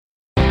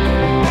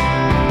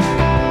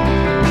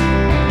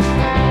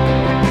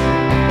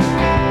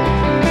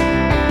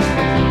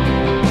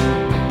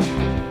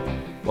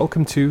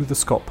Welcome to the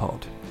Scott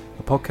Pod,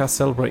 a podcast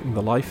celebrating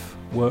the life,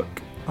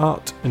 work,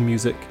 art and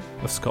music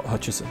of Scott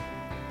Hutchison.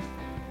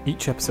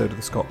 Each episode of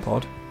the Scott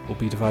Pod will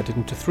be divided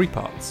into 3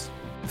 parts.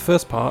 The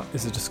first part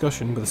is a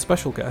discussion with a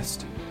special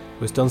guest who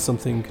has done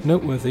something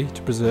noteworthy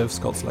to preserve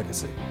Scott's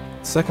legacy.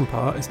 The second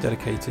part is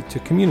dedicated to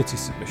community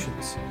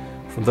submissions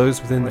from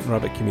those within the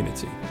rabbit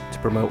community to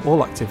promote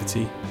all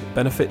activity that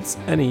benefits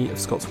any of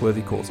Scott's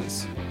worthy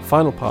causes. The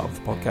final part of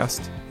the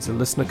podcast is a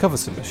listener cover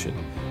submission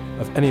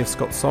of any of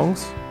Scott's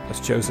songs as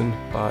chosen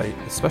by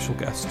a special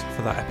guest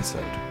for that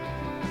episode.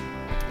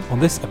 On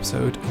this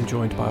episode, I'm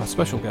joined by our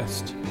special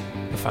guest,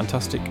 the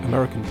fantastic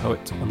American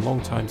poet and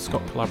longtime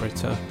Scott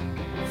collaborator,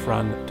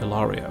 Fran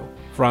Daulerio.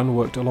 Fran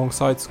worked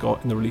alongside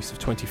Scott in the release of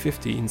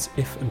 2015's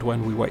If and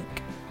When We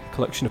Wake, a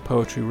collection of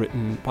poetry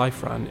written by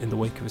Fran in the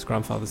wake of his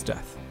grandfather's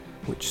death,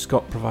 which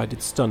Scott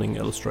provided stunning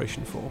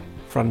illustration for.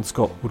 Fran and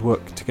Scott would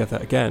work together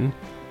again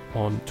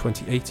on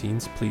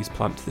 2018's Please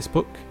Plant This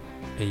Book,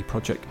 a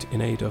project in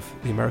aid of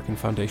the American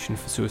Foundation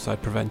for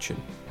Suicide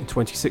Prevention. In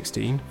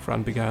 2016,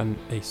 Fran began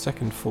a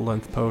second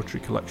full-length poetry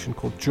collection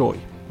called Joy,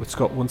 with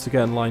Scott once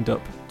again lined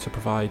up to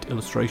provide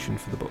illustration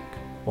for the book.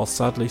 While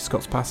sadly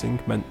Scott's passing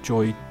meant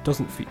Joy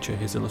doesn't feature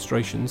his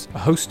illustrations, a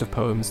host of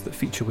poems that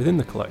feature within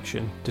the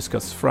collection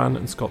discuss Fran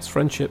and Scott's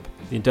friendship,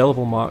 the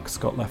indelible mark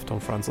Scott left on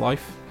Fran's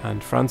life,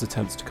 and Fran's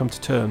attempts to come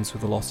to terms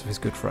with the loss of his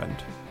good friend.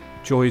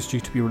 Joy is due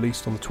to be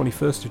released on the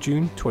 21st of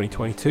June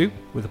 2022,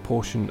 with a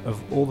portion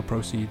of all the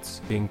proceeds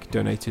being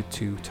donated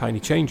to Tiny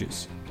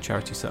Changes, a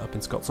charity set up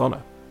in Scott's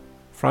honour.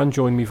 Fran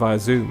joined me via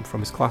Zoom from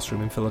his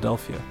classroom in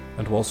Philadelphia,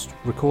 and whilst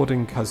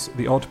recording has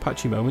the odd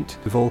patchy moment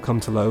we've all come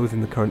to loathe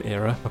in the current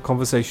era, our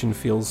conversation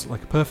feels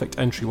like a perfect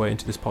entryway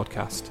into this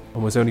podcast,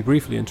 and was only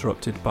briefly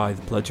interrupted by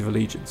the Pledge of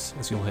Allegiance,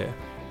 as you'll hear.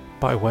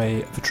 By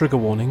way of a trigger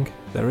warning,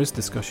 there is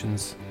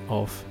discussions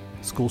of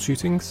school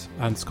shootings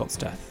and Scott's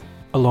death,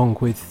 along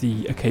with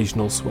the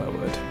occasional swear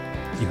word.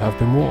 You have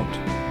been warned.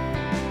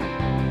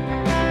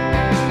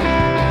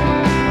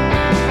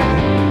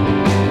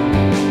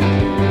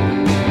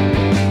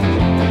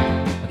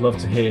 I'd love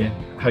to hear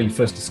how you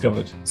first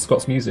discovered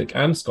Scott's music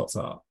and Scott's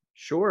art.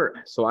 Sure.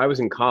 So I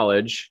was in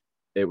college.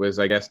 It was,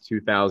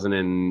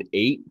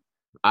 2008.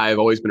 I've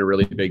always been a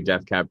really big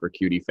Death Cab for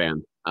Cutie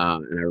fan.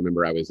 And I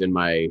remember I was in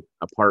my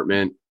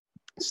apartment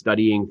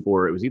studying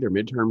for, it was either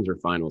midterms or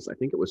finals. I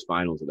think it was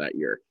finals of that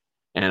year.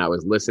 And I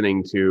was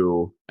listening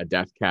to a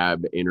Death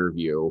Cab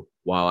interview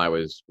while I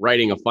was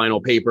writing a final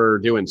paper,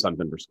 doing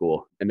something for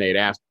school. And they had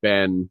asked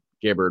Ben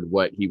Gibbard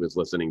what he was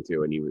listening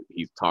to. And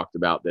he talked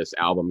about this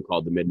album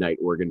called The Midnight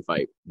Organ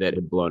Fight that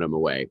had blown him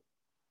away.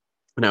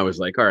 And I was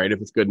like, all right, if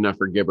it's good enough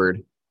for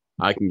Gibbard,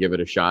 I can give it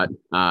a shot.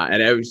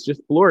 And I was just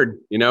floored,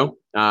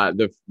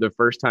 the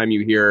first time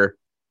you hear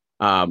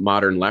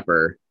Modern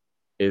Leper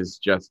is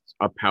just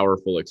a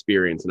powerful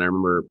experience. And I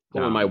remember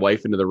pulling my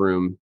wife into the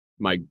room,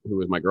 who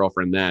was my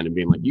girlfriend then, and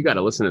being like, you got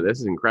to listen to this. This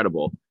is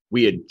incredible.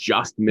 We had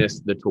just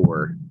missed the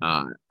tour.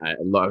 I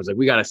was like,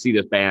 we got to see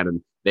this band.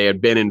 And they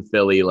had been in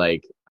Philly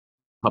like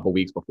a couple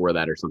weeks before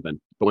that or something.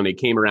 But when they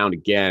came around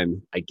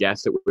again, I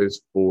guess it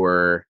was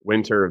for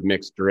Winter of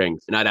Mixed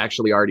Drinks. And I'd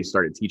actually already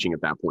started teaching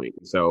at that point.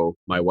 So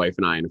my wife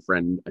and I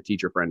and a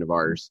teacher friend of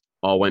ours,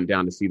 all went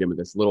down to see them at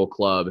this little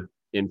club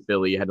in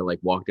Philly. You had to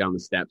walk down the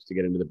steps to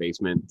get into the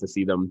basement to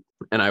see them.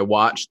 And I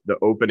watched the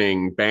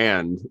opening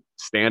band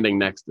standing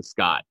next to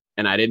Scott.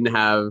 And I didn't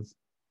have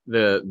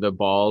the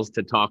balls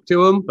to talk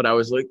to him, but I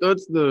was like,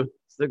 that's the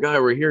guy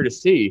we're here to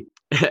see.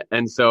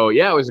 And so,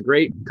 yeah, it was a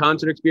great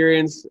concert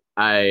experience.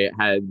 I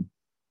had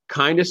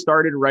kind of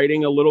started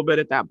writing a little bit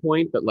at that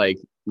point, but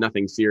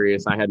nothing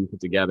serious I hadn't put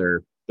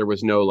together. There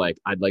was no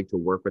I'd like to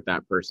work with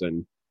that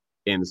person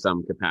in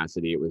some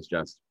capacity. It was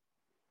just,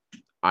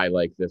 I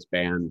like this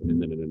band,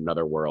 and then in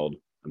another world,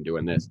 I'm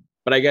doing this.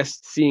 But I guess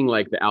seeing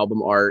the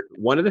album art,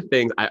 one of the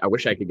things, I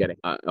wish I could get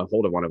a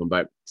hold of one of them,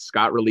 but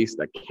Scott released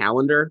a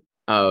calendar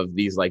of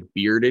these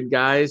bearded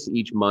guys.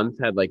 Each month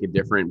had a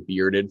different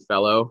bearded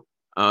fellow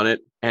on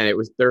it. And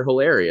they're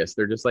hilarious.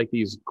 They're just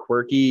these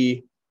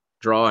quirky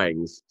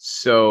drawings.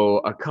 So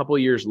a couple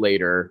years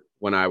later,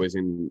 when I was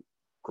in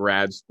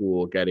grad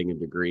school getting a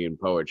degree in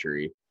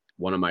poetry,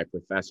 one of my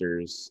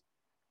professors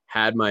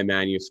had my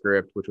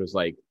manuscript, which was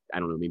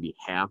maybe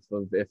half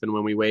of If and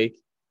When We Wake.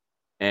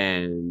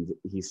 And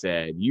he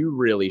said, you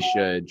really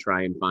should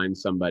try and find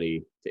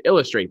somebody to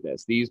illustrate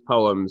this. These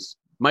poems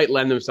might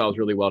lend themselves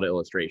really well to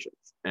illustrations.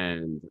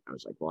 And I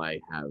was like, well, I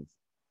have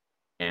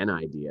an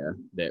idea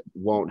that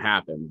won't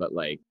happen, but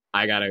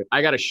I got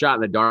a shot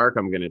in the dark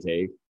I'm going to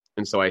take.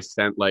 And so I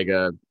sent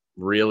a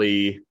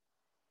really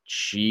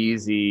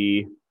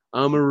cheesy,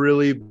 I'm a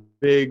really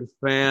big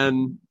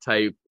fan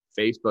type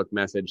Facebook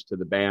message to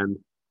the band.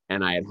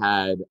 And I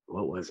had,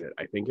 what was it?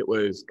 I think it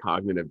was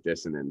Cognitive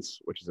Dissonance,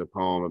 which is a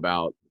poem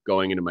about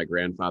going into my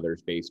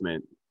grandfather's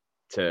basement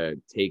to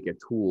take a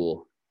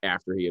tool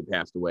after he had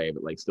passed away,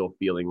 but still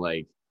feeling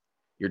like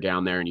you're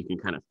down there and you can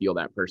kind of feel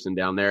that person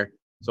down there.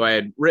 So I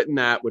had written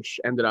that, which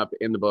ended up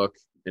in the book,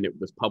 and it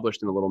was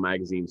published in a little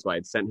magazine. So I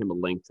had sent him a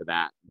link to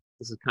that.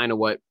 This is kind of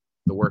what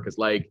the work is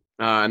like.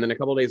 And then a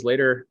couple of days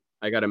later,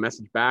 I got a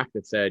message back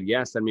that said,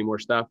 yeah, send me more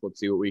stuff. Let's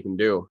see what we can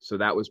do. So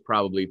that was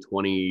probably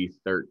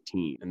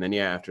 2013. And then,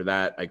 yeah, after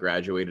that, I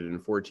graduated in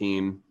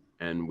 14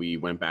 and we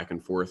went back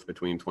and forth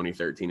between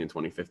 2013 and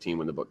 2015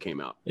 when the book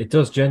came out. It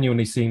does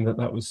genuinely seem that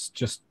that was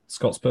just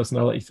Scott's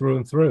personality through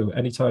and through.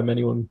 Anytime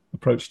anyone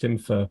approached him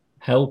for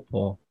help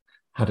or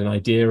had an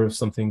idea of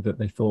something that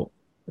they thought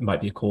it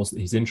might be a cause that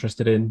he's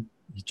interested in,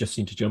 he just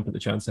seemed to jump at the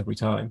chance every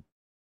time.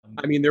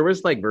 I mean, there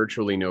was like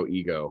virtually no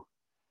ego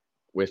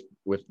with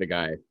the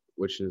guy,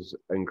 which is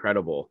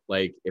incredible.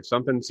 Like if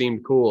something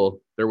seemed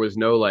cool, there was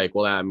no like,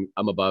 well, I'm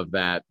above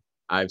that.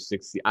 I've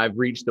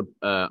reached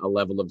a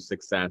level of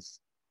success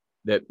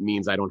that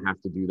means I don't have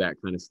to do that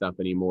kind of stuff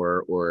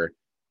anymore. Or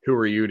who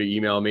are you to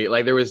email me?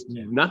 Like there was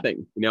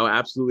nothing,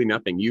 absolutely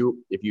nothing.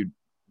 If you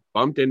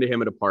bumped into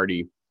him at a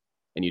party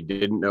and you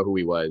didn't know who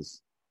he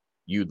was,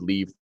 you'd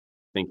leave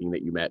thinking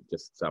that you met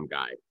just some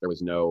guy. There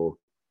was no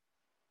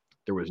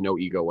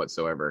ego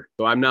whatsoever.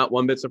 So I'm not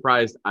one bit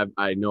surprised.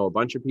 I know a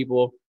bunch of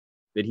people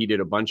that he did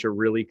a bunch of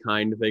really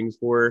kind things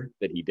for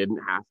that he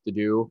didn't have to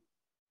do.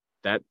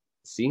 That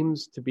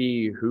seems to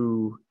be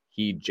who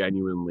he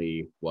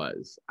genuinely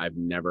was. I've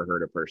never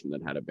heard a person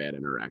that had a bad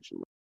interaction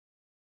with.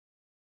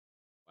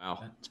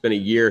 Wow. It's been a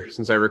year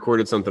since I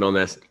recorded something on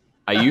this.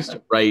 I used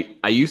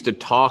to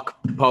talk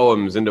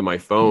poems into my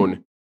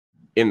phone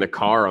in the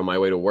car on my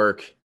way to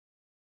work,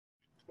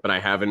 but I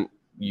haven't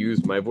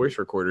used my voice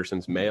recorder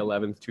since May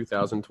 11th,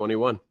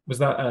 2021. Was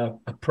that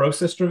a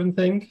process-driven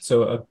thing?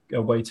 So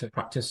a way to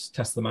practice,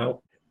 test them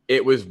out?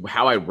 It was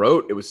how I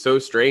wrote. It was so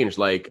strange.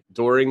 Like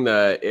during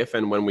the If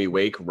and When We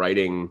Wake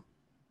writing,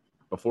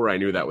 before I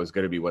knew that was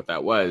going to be what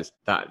that was,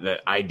 the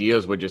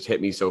ideas would just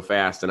hit me so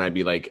fast. And I'd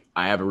be like,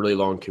 I have a really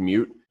long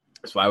commute.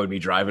 So I would be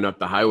driving up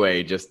the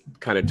highway, just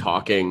kind of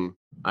talking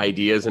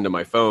ideas into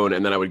my phone.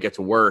 And then I would get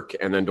to work.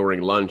 And then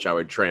during lunch, I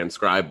would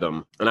transcribe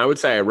them. And I would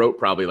say I wrote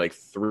probably like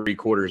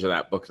 3/4 of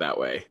that book that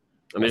way.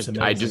 And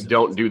I just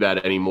don't do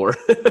that anymore.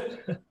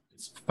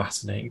 It's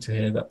fascinating to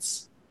hear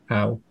that's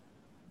how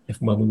If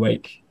and When We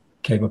Wake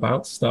came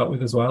about to start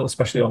with as well,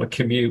 especially on a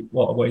commute.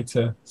 What a way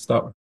to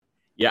start with.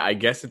 Yeah, I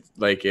guess it's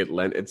like it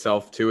lent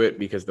itself to it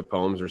because the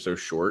poems were so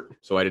short.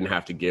 So I didn't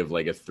have to give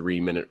like a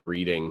 3-minute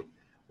reading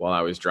while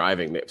I was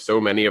driving.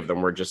 So many of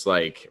them were just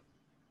like,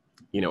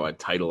 a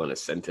title and a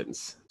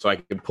sentence. So I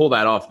could pull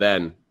that off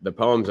then. The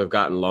poems have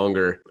gotten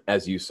longer,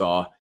 as you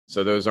saw.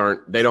 So those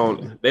they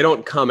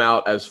don't come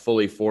out as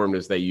fully formed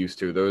as they used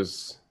to.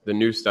 The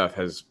new stuff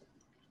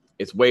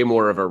it's way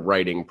more of a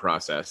writing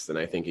process than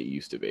I think it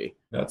used to be.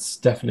 That's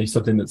definitely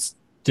something that's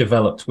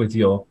developed with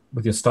your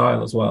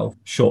style as well.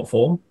 Short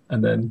form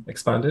and then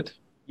expanded.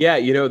 Yeah,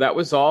 that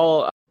was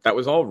all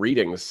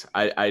readings.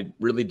 I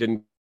really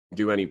didn't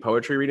do any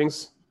poetry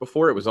readings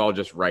before. It was all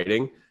just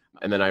writing.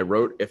 And then I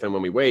wrote If and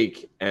When We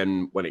Wake.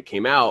 And when it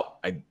came out,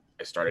 I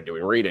started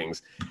doing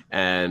readings.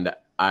 And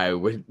I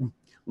would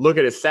look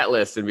at a set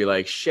list and be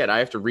like, shit, I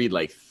have to read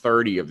like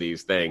 30 of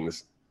these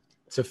things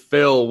to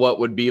fill what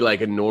would be like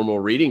a normal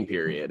reading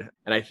period.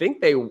 And I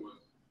think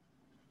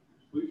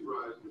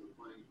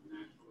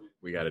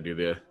we got to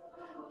do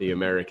the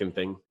American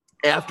thing.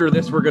 After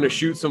this, we're going to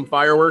shoot some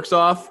fireworks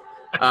off.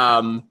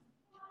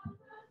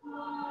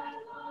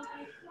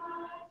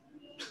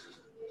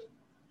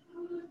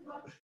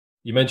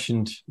 You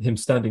mentioned him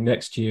standing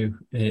next to you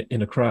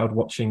in a crowd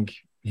watching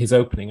his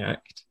opening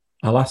act.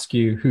 I'll ask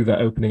you who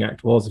that opening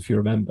act was, if you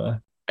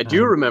remember. I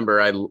do remember.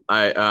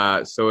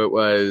 So it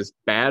was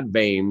Bad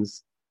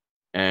Veins,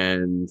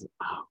 and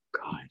oh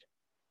god,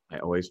 I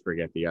always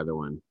forget the other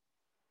one.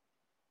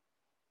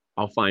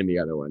 I'll find the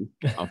other one.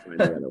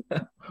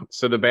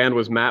 So the band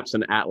was Maps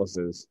and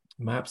Atlases.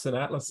 Maps and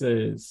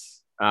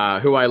Atlases.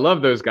 Who I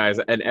love those guys,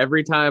 and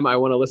every time I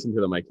want to listen to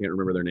them, I can't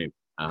remember their name.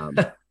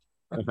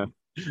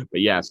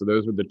 But yeah, so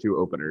those were the two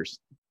openers.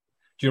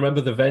 Do you remember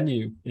the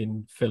venue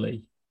in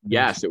Philly?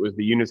 Yes, it was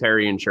the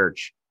Unitarian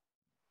Church.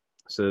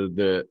 So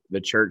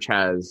the church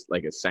has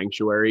like a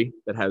sanctuary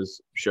that has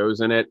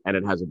shows in it, and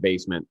it has a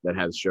basement that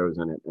has shows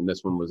in it. And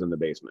this one was in the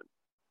basement.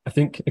 I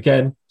think,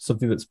 again,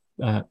 something that's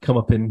come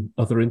up in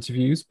other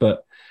interviews,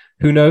 but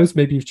who knows?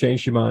 Maybe you've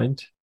changed your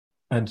mind.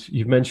 And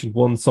you've mentioned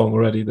one song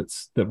already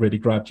that really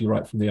grabbed you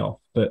right from the off.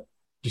 But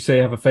do you say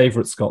you have a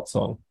favorite Scott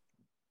song?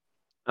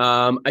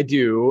 I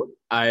do.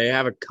 I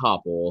have a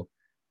couple.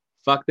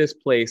 Fuck This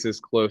Place is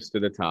close to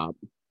the top,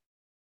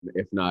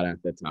 if not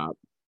at the top.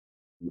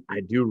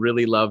 I do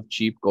really love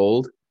Cheap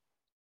Gold.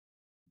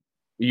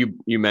 You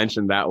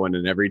mentioned that one,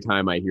 and every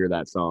time I hear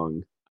that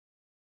song,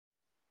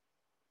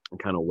 I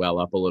kind of well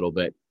up a little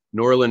bit.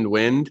 Norland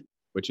Wind,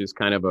 which is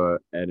kind of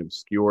an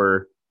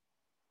obscure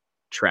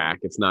track.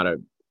 It's not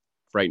a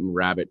Frightened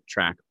Rabbit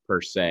track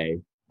per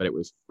se, but it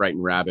was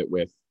Frightened Rabbit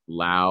with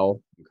Lau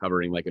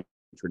covering like a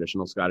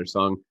traditional Scottish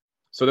song.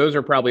 So those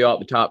are probably all at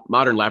the top.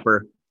 Modern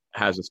Leper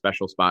has a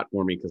special spot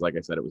for me because, like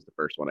I said, it was the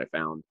first one I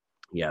found.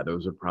 Yeah,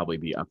 those would probably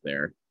be up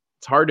there.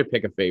 It's hard to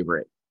pick a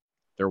favorite.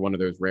 They're one of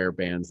those rare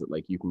bands that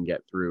like you can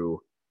get through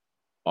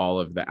all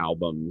of the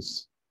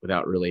albums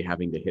without really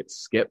having to hit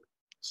skip.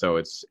 So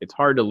it's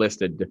hard to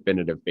list a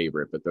definitive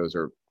favorite, but those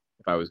are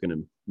if I was going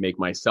to make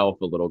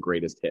myself a little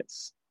greatest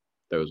hits,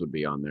 those would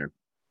be on there.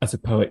 As a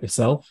poet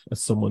yourself,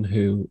 as someone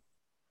who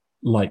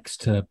likes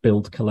to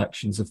build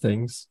collections of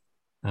things,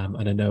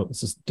 and I know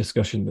it's a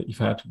discussion that you've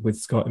had with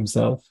Scott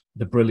himself,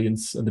 the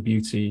brilliance and the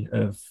beauty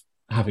of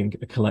having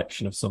a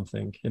collection of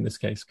something, in this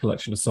case, a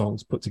collection of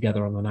songs put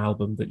together on an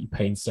album that you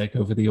painstake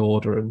over the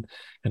order and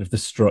kind of the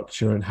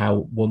structure and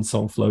how one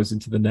song flows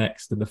into the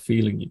next and the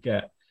feeling you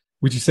get.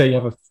 Would you say you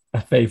have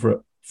a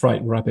favorite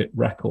Frightened Rabbit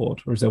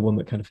record, or is there one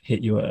that kind of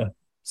hit you at a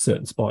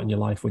certain spot in your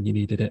life when you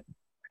needed it?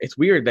 It's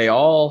weird. They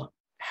all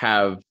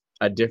have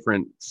a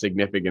different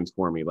significance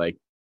for me. Like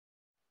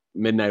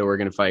Midnight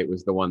Organ Fight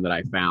was the one that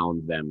I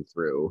found them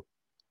through,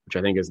 which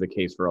I think is the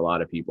case for a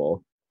lot of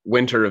people.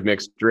 Winter of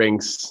Mixed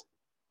Drinks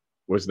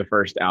was the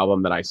first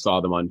album that I saw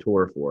them on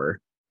tour for.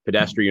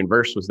 Pedestrian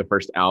Verse was the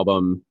first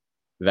album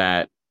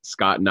that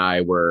Scott and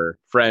I were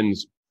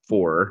friends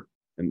for.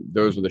 And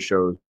those were the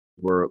shows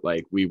where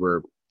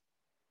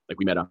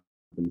we met up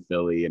in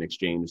Philly and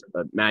exchanged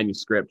a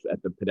manuscript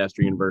at the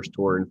Pedestrian Verse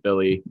tour in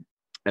Philly.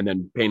 And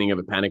then Painting of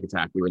a Panic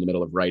Attack, we were in the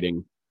middle of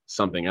writing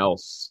something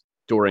else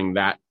during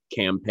that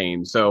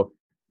campaign. So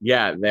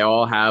yeah, they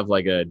all have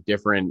like a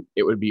different,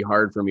 it would be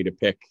hard for me to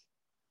pick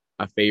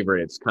a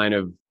favorite. It's kind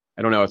of,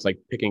 I don't know, it's like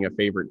picking a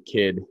favorite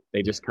kid.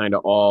 They just kind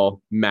of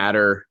all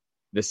matter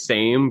the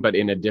same, but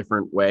in a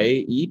different way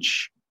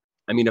each.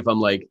 I mean, if I'm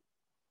like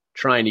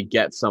trying to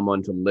get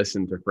someone to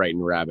listen to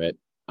Frightened Rabbit,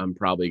 I'm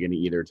probably going to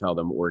either tell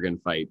them Organ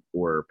Fight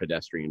or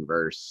Pedestrian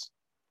Verse.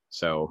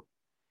 So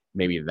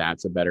maybe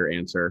that's a better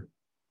answer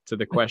to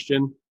the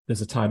question.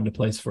 There's a time and a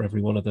place for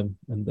every one of them,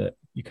 and that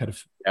you kind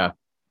of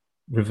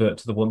revert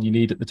to the one you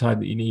need at the time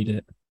that you need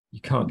it.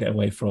 You can't get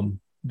away from.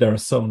 There are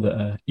some that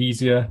are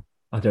easier.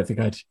 I don't think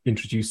I'd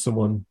introduce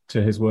someone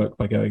to his work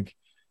by going,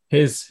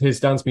 here's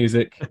dance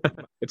music.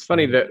 It's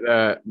funny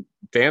that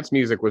dance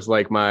music was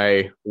like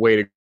my way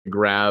to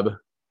grab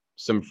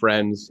some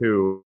friends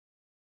who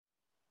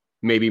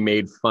maybe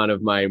made fun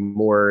of my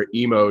more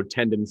emo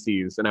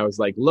tendencies. And I was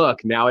like,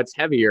 look, now it's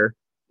heavier.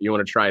 You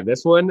want to try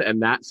this one?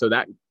 And that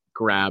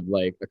grabbed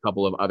like a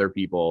couple of other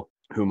people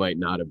who might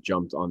not have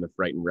jumped on the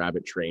Frightened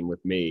Rabbit train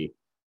with me.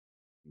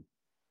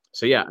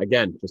 So yeah,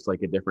 again, just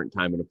like a different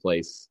time and a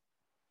place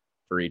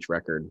for each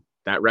record.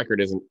 That record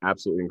isn't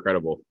absolutely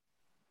incredible.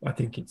 I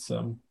think it's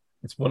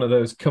one of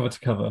those cover to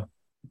cover.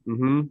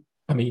 Mm-hmm.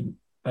 I mean,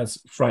 as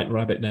Frightened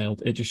Rabbit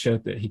nailed, it just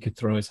showed that he could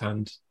throw his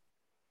hand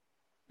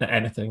at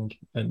anything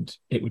and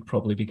it would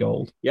probably be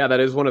gold. Yeah,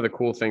 that is one of the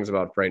cool things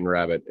about Frightened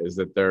Rabbit is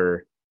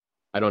that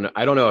I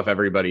don't know if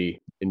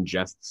everybody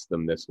ingests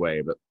them this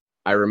way, but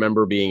I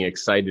remember being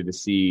excited to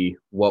see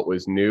what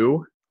was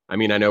new. I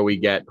mean, I know we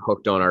get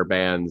hooked on our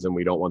bands and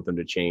we don't want them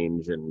to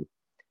change. And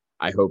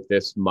I hope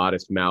this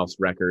Modest Mouse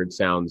record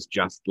sounds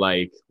just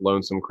like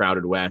Lonesome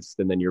Crowded West,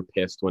 and then you're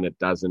pissed when it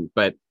doesn't.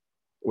 But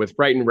with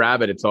Frightened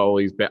Rabbit, it's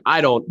always been,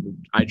 I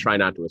try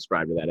not to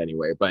ascribe to that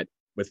anyway, but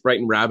with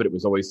Frightened Rabbit, it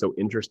was always so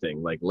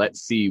interesting. Like,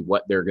 let's see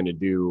what they're going to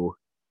do,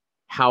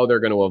 how they're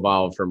going to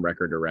evolve from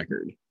record to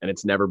record. And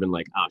it's never been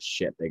like, oh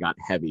shit, they got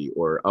heavy,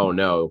 or, oh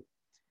no,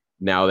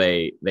 now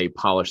they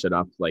polished it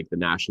up like the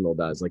National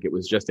does. Like, it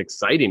was just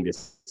exciting to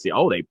see,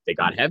 oh, they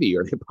got heavy,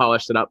 or they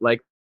polished it up like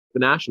the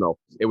National.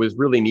 It was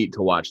really neat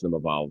to watch them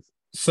evolve.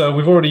 So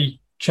we've already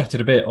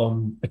chatted a bit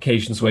on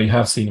occasions where you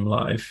have seen him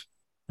live.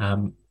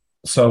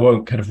 So I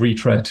won't kind of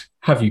retread,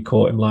 have you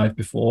caught him live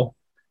before?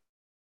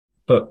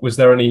 But was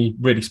there any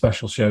really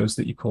special shows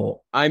that you caught?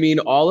 I mean,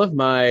 all of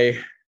my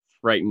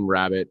Frightened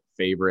Rabbit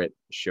favorite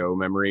show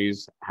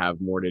memories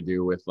have more to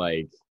do with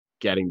like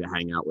getting to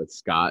hang out with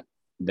Scott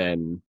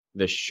than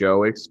the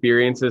show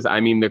experiences. I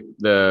mean,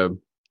 the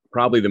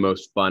probably the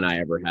most fun I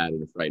ever had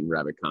at a Frightened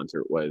Rabbit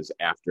concert was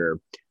after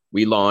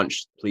we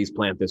launched Please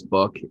Plant This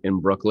Book in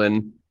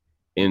Brooklyn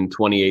in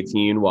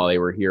 2018 while they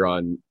were here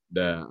on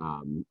the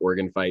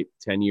Organ Fight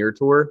 10-year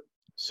tour.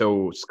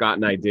 So Scott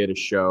and I did a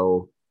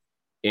show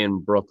in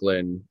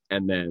Brooklyn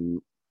and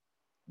then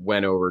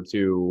went over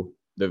to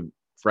the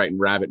Frightened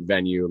Rabbit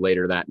venue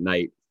later that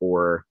night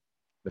for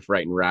the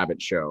Frightened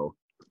Rabbit show.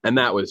 And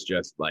that was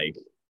just like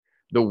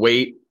the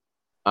weight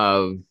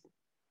of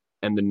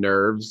and the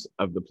nerves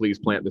of the Please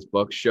Plant This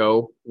Book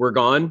show were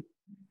gone.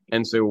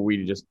 And so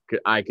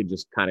I could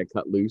just kind of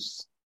cut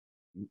loose,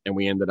 and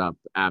we ended up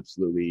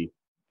absolutely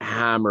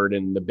hammered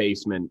in the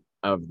basement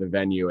of the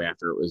venue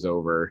after it was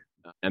over.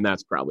 And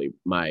that's probably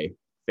my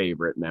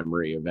favorite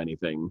memory of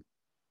anything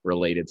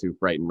related to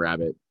Frightened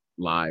Rabbit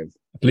live.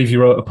 I believe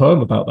you wrote a poem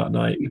about that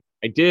night.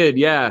 I did,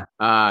 yeah.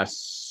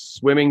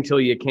 Swimming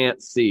Till You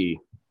Can't See.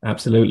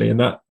 Absolutely. And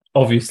that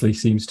obviously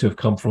seems to have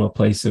come from a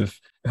place of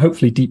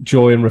hopefully deep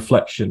joy and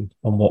reflection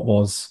on what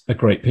was a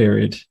great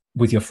period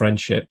with your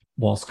friendship,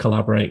 whilst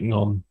collaborating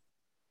on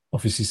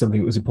obviously something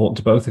that was important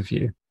to both of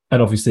you.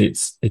 And obviously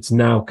it's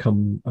now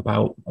come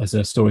about as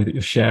a story that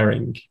you're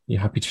sharing.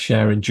 You're happy to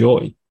share in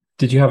joy.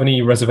 Did you have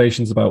any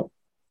reservations about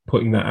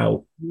putting that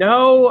out?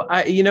 No,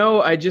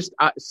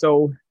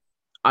 so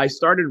I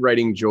started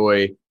writing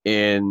Joy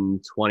in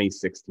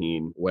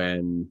 2016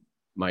 when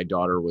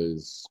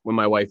when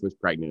my wife was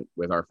pregnant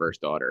with our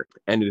first daughter.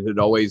 And it had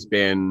always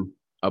been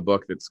a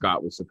book that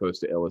Scott was supposed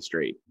to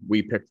illustrate.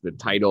 We picked the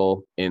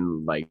title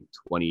in like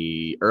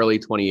early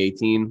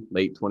 2018,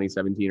 late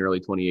 2017, early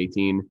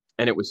 2018.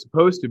 And it was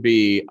supposed to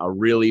be a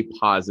really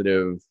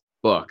positive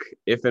book.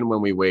 If and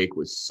When We Wake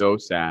was so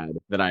sad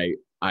that I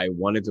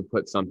wanted to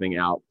put something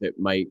out that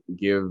might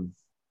give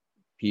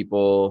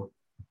people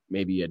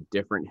maybe a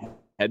different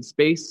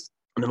headspace.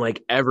 And then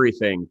like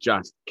everything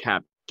just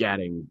kept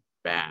getting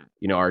bad.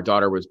 Our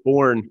daughter was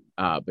born,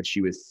 but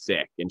she was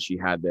sick and she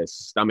had this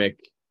stomach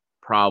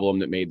problem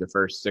that made the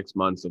first 6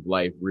 months of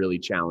life really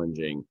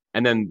challenging.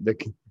 And then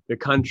the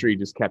country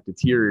just kept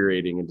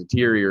deteriorating.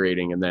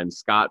 And then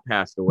Scott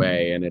passed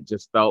away. And it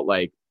just felt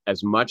like,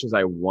 as much as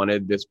I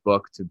wanted this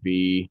book to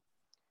be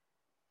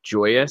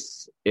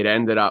joyous, it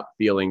ended up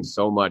feeling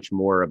so much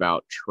more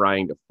about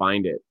trying to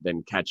find it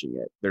than catching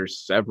it.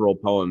 There's several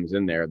poems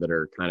in there that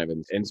are kind of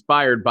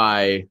inspired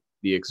by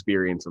the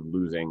experience of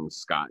losing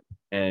Scott.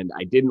 And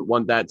I didn't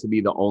want that to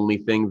be the only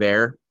thing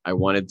there. I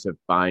wanted to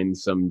find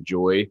some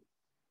joy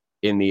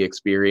in the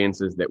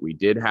experiences that we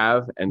did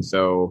have. And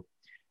so,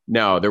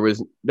 no, there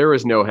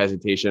was no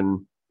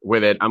hesitation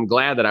with it. I'm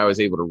glad that I was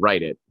able to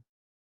write it.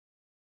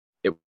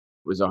 It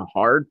was a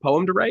hard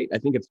poem to write. I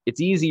think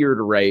it's easier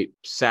to write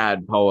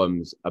sad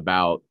poems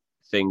about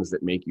things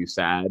that make you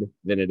sad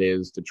than it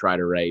is to try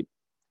to write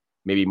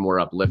maybe more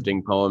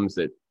uplifting poems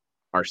that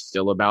are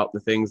still about the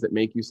things that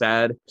make you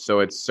sad. So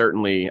it's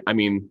certainly,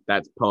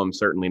 that poem's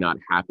certainly not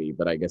happy,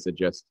 but I guess it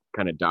just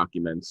kind of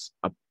documents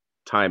a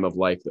time of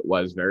life that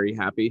was very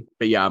happy.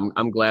 But yeah,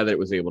 I'm glad that it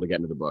was able to get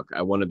into the book.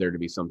 I wanted there to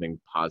be something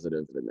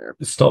positive in there.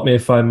 Stop me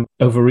if I'm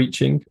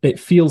overreaching. It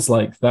feels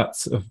like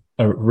that's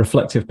a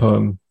reflective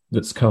poem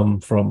that's come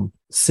from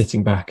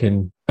sitting back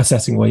and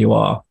assessing where you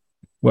are,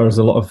 whereas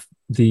a lot of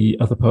the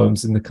other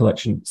poems in the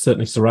collection,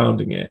 certainly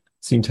surrounding it,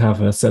 seem to have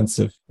a real sense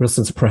of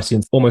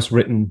prescience, almost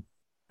written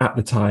at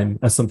the time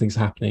as something's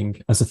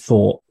happening, as a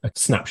thought, a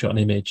snapshot, an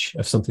image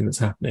of something that's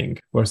happening.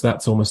 Whereas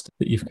that's almost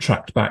that you've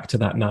tracked back to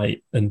that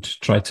night and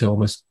tried to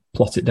almost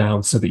plot it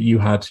down so that you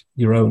had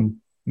your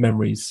own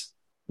memories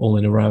all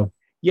in a row.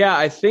 Yeah,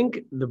 I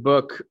think the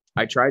book,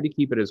 I tried to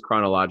keep it as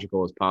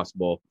chronological as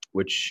possible,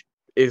 which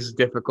is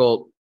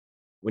difficult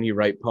when you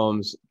write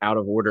poems out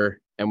of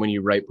order and when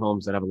you write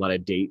poems that have a lot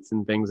of dates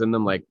and things in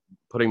them. Like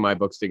putting my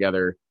books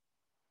together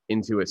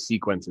into a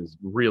sequence is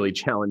really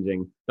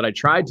challenging, but I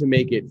tried to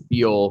make it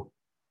feel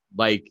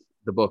like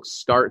the book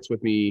starts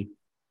with me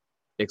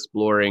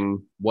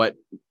exploring what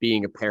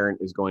being a parent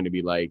is going to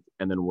be like,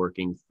 and then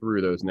working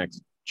through those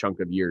next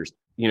chunk of years.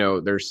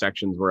 There's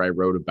sections where I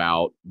wrote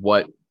about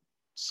what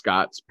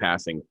Scott's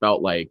passing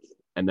felt like.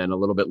 And then a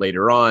little bit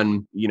later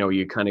on,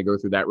 you kind of go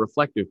through that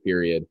reflective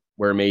period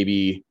where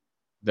maybe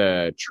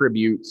the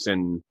tributes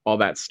and all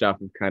that stuff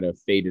have kind of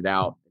faded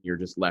out. You're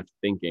just left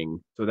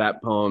thinking. So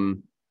that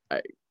poem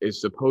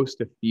is supposed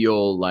to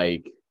feel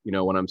like,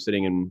 when I'm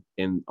sitting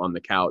in on the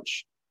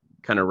couch,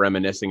 kind of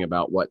reminiscing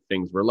about what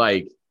things were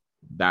like,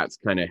 that's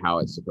kind of how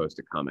it's supposed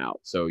to come out.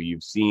 So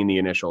you've seen the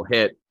initial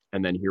hit,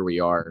 and then here we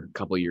are a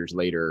couple of years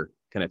later,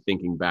 kind of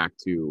thinking back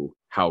to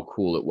how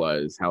cool it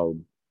was, how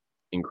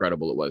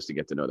incredible it was to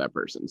get to know that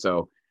person.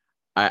 So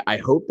I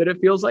hope that it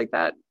feels like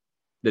that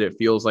it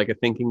feels like a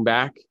thinking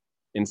back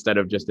instead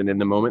of just an in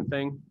the moment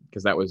thing,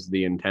 because that was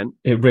the intent.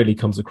 It really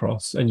comes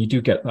across, and you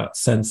do get that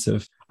sense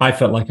of, I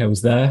felt like I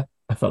was there.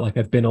 I felt like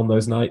I've been on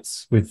those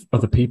nights with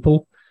other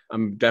people.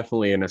 I'm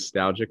definitely a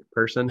nostalgic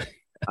person.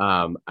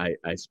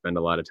 I spend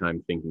a lot of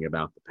time thinking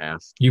about the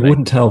past. You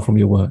wouldn't tell from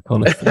your work,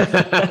 honestly.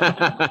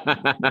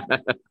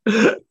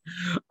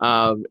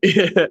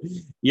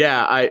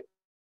 Yeah,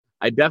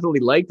 I definitely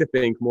like to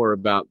think more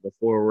about the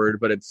forward,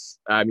 but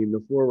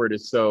the forward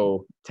is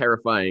so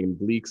terrifying and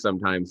bleak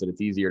sometimes that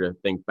it's easier to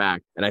think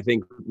back. And I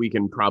think we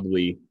can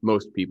probably,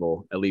 most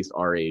people, at least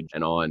our age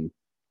and on,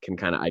 can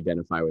kind of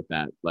identify with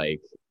that.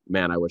 Like,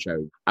 man, I wish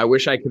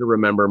I could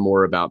remember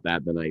more about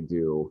that than I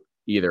do.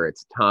 Either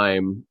it's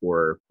time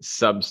or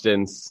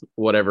substance,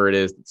 whatever it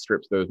is that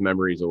strips those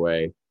memories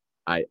away.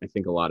 I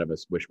think a lot of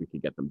us wish we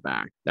could get them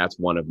back. That's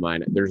one of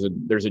mine. There's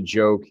a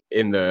joke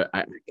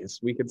I guess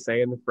we could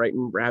say in the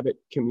Frightened Rabbit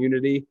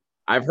community.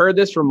 I've heard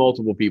this from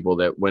multiple people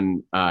that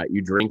when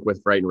you drink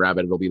with Frightened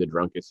Rabbit, it'll be the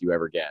drunkest you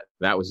ever get.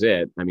 That was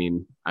it.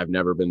 I've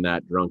never been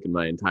that drunk in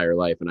my entire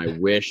life. And I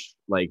wish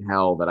like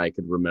hell that I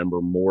could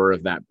remember more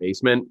of that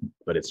basement,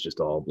 but it's just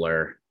all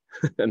blur.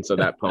 And so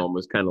that poem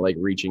was kind of like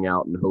reaching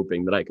out and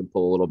hoping that I could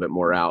pull a little bit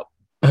more out.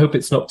 I hope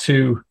it's not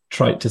too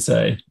trite to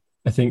say.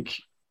 I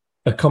think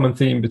a common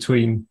theme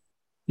between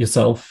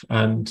yourself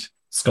and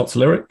Scott's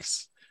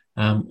lyrics,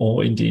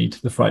 or indeed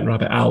the Frightened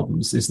Rabbit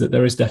albums, is that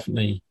there is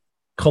definitely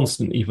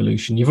constant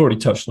evolution. You've already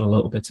touched on a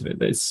little bit of it,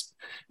 but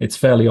it's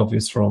fairly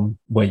obvious from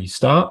where you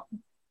start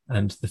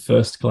and the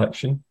first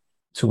collection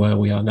to where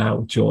we are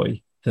now,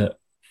 Joy, that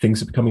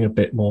things are becoming a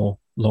bit more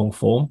long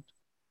form,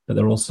 but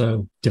they're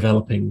also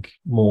developing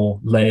more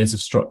layers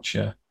of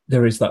structure.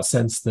 There is that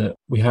sense that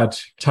we had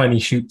tiny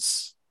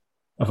shoots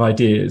of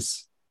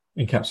ideas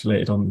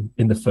encapsulated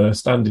in the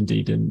first and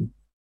indeed in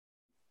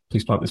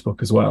Please Plant This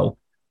Book as well,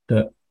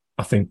 that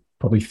I think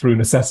probably through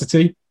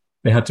necessity,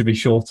 they had to be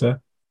shorter,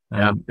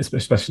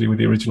 especially with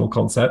the original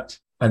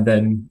concept. And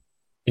then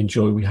in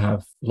Joy, we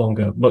have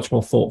longer, much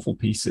more thoughtful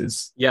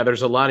pieces. Yeah,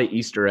 there's a lot of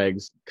Easter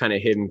eggs kind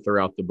of hidden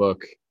throughout the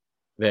book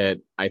that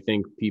I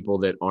think people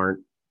that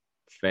aren't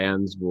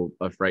fans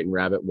of Frightened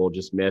Rabbit will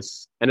just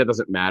miss. And it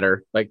doesn't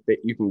matter. Like, that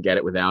you can get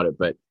it without it.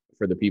 But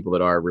for the people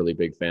that are really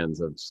big fans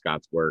of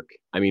Scott's work,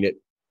 I mean,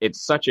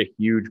 it's such a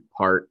huge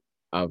part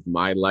of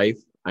my life.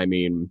 I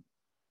mean,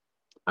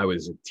 I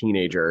was a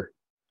teenager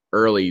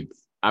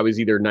I was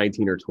either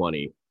 19 or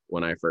 20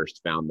 when I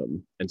first found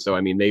them. And so, I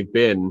mean, they've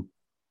been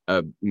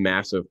a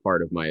massive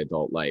part of my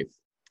adult life.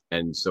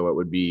 And so it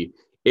would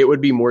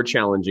be more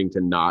challenging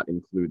to not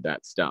include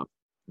that stuff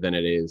than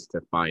it is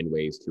to find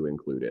ways to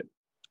include it.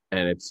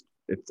 And it's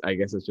I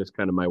guess it's just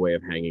kind of my way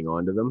of hanging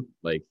on to them.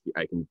 Like,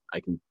 I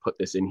can put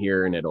this in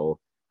here, and it'll,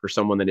 for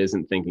someone that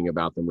isn't thinking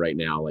about them right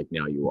now, like,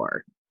 now you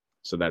are.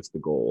 So that's the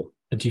goal.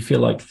 And do you feel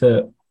like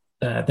there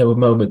were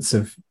moments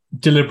of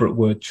deliberate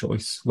word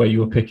choice where you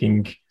were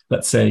picking,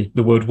 let's say,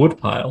 the word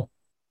woodpile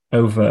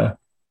over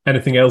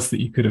anything else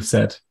that you could have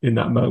said in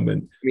that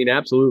moment? I mean,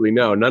 absolutely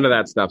no. None of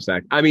that stuff's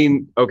I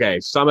mean, okay,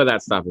 some of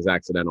that stuff is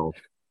accidental,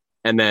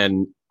 and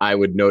then I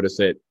would notice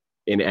it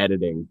in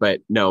editing.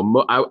 But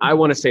no, I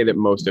want to say that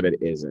most of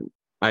it isn't.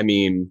 I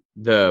mean,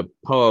 there's a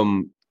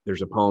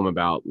poem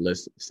about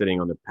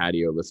sitting on the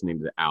patio listening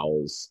to the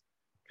owls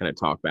kind of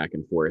talk back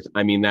and forth.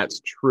 I mean,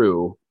 that's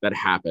true. That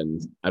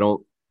happened.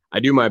 I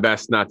do my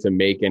best not to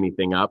make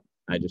anything up.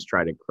 I just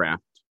try to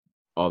craft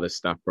all this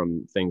stuff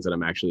from things that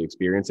I'm actually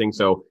experiencing.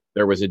 So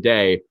there was a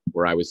day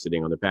where I was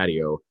sitting on the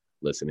patio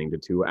listening to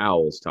two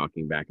owls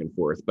talking back and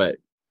forth, but,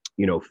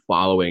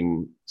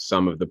 following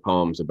some of the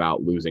poems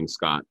about losing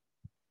Scott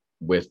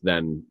with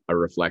then a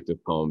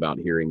reflective poem about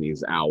hearing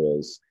these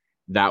owls.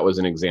 That was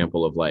an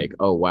example of like,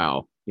 oh,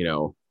 wow,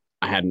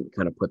 I hadn't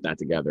kind of put that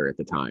together at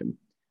the time,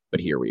 but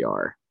here we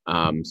are.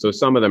 So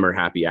some of them are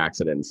happy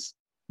accidents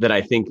that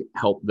I think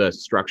help the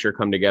structure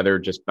come together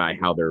just by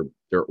how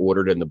they're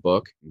ordered in the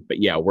book. But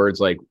yeah,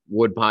 words like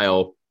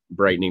woodpile,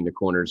 brightening the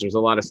corners. There's a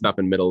lot of stuff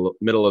in middle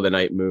of the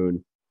night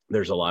moon.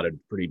 There's a lot of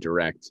pretty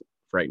direct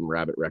Frightened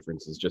Rabbit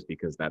references, just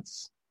because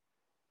that's,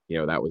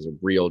 that was a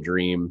real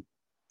dream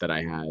that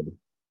I had.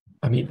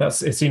 I mean,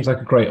 it seems like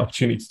a great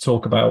opportunity to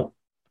talk about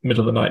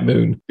Middle of the Night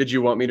Moon. Did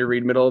you want me to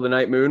read Middle of the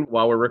Night Moon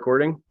while we're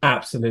recording?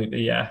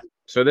 Absolutely, yeah.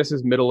 So this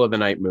is Middle of the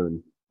Night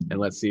Moon, and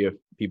let's see if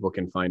people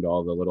can find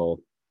all the little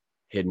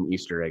hidden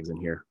Easter eggs in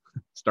here,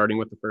 starting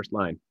with the first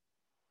line.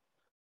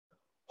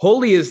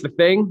 Holy is the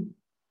thing,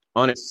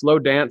 on its slow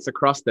dance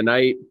across the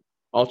night,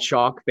 all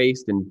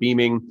chalk-faced and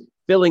beaming,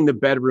 filling the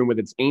bedroom with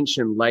its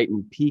ancient light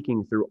and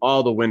peeking through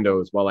all the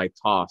windows while I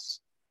toss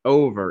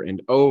over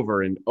and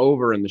over and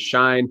over in the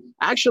shine,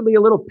 actually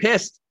a little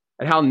pissed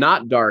at how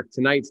not dark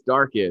tonight's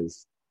dark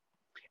is.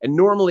 And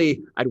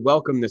normally I'd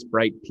welcome this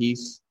bright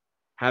peace,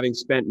 having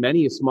spent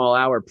many a small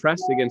hour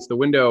pressed against the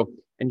window,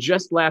 and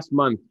just last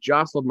month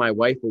jostled my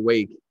wife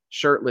awake,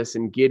 shirtless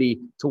and giddy,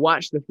 to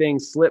watch the thing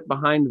slip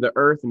behind the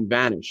earth and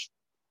vanish,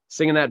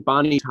 singing that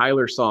Bonnie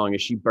Tyler song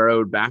as she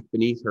burrowed back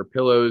beneath her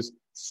pillows,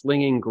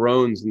 slinging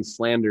groans and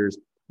slanders,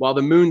 while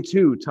the moon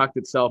too tucked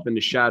itself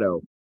into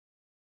shadow.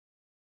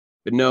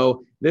 But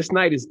no, this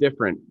night is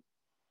different.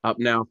 Up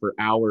now for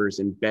hours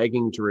and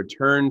begging to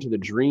return to the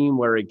dream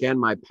where again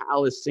my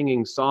pal is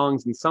singing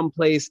songs in some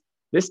place,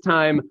 this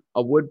time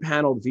a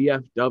wood-paneled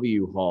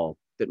VFW hall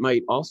that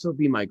might also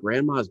be my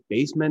grandma's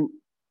basement.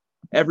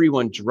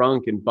 Everyone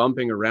drunk and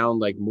bumping around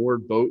like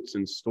moored boats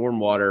in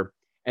stormwater.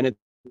 And at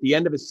the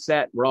end of his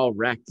set, we're all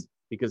wrecked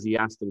because he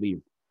asked to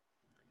leave.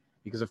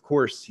 Because of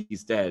course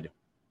he's dead.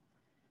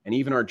 And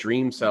even our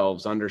dream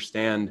selves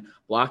understand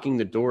blocking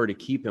the door to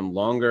keep him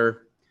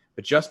longer.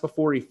 But just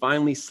before he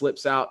finally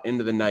slips out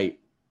into the night,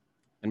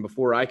 and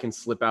before I can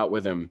slip out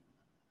with him,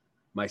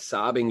 my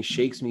sobbing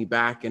shakes me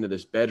back into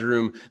this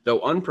bedroom,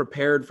 though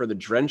unprepared for the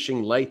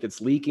drenching light that's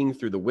leaking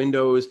through the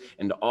windows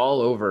and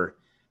all over,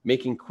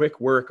 making quick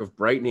work of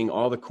brightening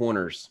all the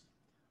corners,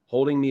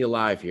 holding me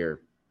alive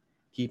here,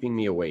 keeping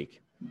me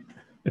awake.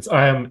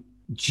 I am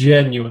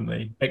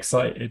genuinely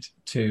excited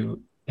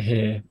to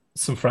hear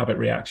some Frabbit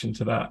reaction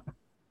to that,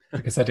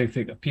 because I do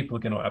think that people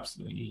are going to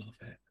absolutely love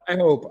it.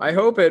 I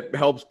hope it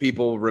helps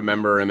people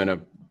remember him in a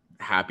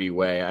happy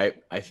way.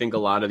 I think a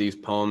lot of these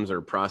poems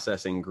are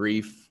processing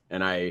grief,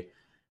 and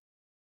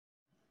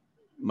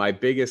my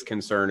biggest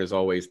concern is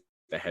always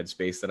the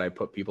headspace that I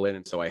put people in.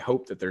 And so I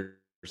hope that there's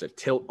a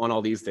tilt on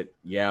all these that,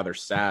 yeah, they're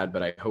sad,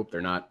 but I hope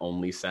they're not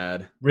only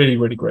sad. Really,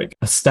 really great.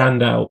 A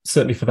standout,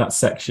 certainly for that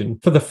section,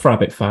 for the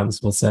Frabbit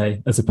fans, we'll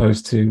say, as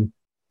opposed to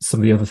some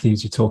of the other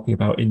themes you're talking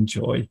about in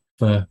Joy,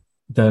 for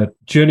the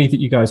journey that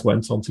you guys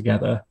went on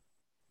together,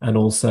 and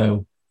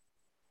also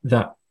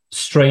that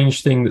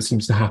strange thing that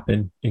seems to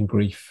happen in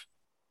grief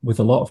with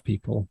a lot of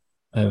people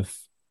of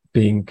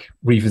being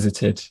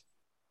revisited,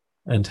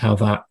 and how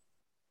that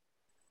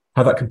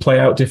can play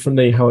out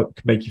differently, how it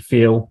can make you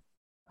feel,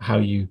 how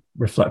you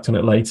reflect on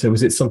it later.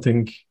 Was it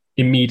something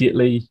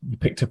immediately you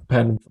picked up a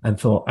pen and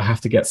thought, I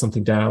have to get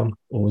something down?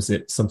 Or was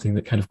it something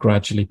that kind of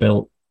gradually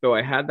built? So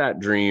I had that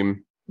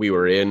dream. We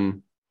were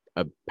in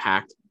a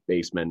packed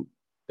basement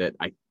that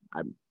I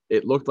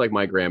it looked like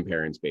my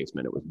grandparents'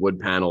 basement. It was wood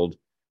paneled,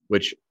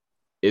 which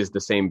is the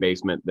same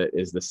basement that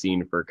is the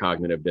scene for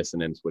Cognitive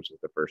Dissonance, which is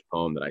the first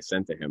poem that I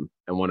sent to him,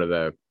 and one of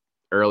the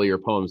earlier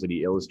poems that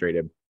he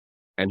illustrated.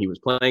 And he was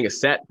playing a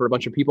set for a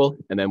bunch of people.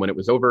 And then when it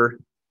was over,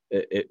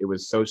 it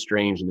was so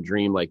strange in the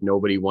dream, like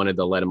nobody wanted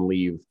to let him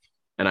leave.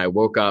 And I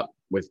woke up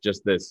with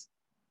just this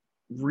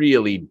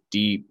really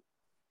deep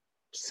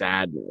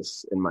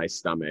sadness in my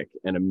stomach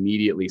and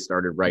immediately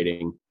started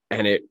writing.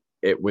 And it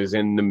was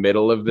in the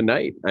middle of the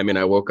night. I mean,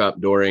 I woke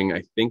up during,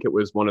 I think it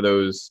was one of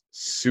those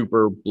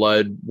super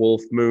blood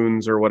wolf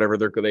moons or whatever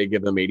they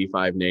give them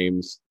 85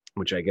 names,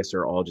 which I guess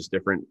are all just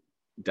different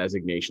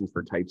designations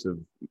for types of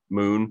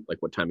moon,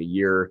 like what time of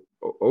year.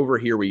 Over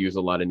here, we use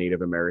a lot of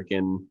Native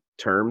American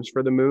terms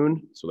for the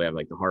moon. So they have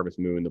like the harvest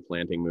moon, the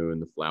planting moon,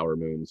 the flower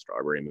moon, the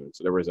strawberry moon.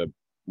 So there was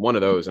one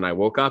of those. And I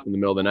woke up in the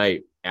middle of the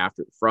night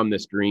from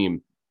this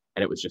dream,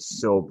 and it was just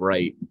so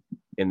bright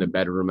in the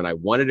bedroom. And I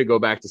wanted to go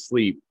back to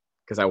sleep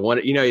because I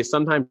wanted,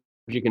 sometimes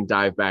you can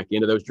dive back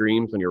into those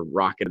dreams when you're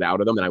rocketed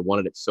out of them. And I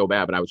wanted it so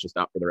bad, but I was just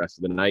up for the rest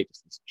of the night.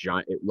 This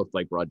giant, it looked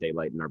like broad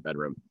daylight in our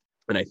bedroom.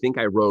 And I think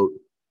I wrote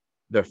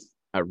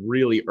a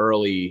really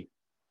early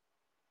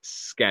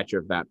sketch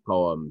of that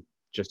poem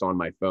just on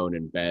my phone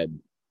in bed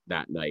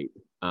that night.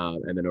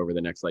 And then over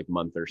the next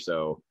month or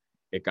so,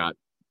 it got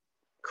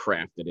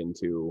crafted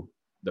into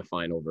the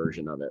final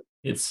version of it.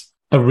 It's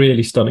a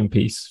really stunning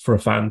piece for a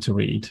fan to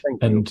read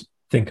and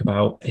think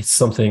about. It's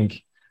something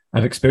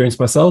I've experienced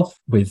myself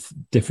with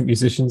different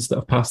musicians that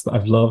have passed that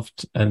I've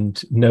loved,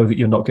 and know that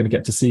you're not going to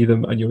get to see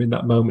them, and you're in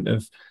that moment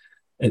of,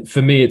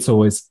 for me, it's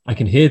always, I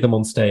can hear them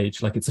on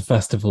stage, like it's a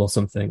festival or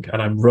something,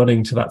 and I'm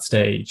running to that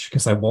stage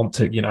because I want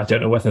to, I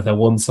don't know whether they're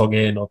one song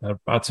in or they're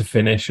about to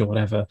finish or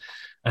whatever.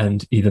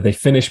 And either they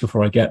finish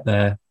before I get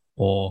there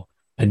or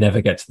I never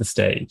get to the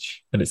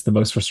stage. And it's the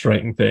most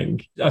frustrating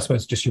thing. I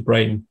suppose just your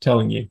brain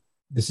telling you,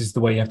 this is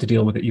the way you have to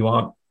deal with it. You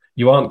aren't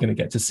going to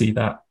get to see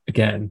that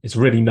again. It's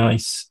really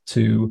nice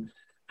to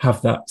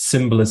have that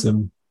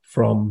symbolism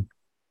from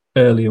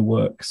earlier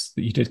works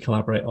that you did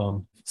collaborate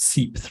on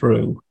seep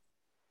through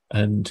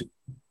and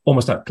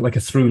almost act like a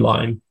through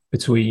line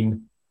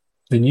between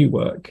the new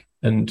work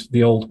and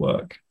the old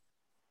work.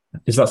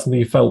 Is that something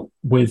you felt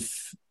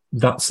with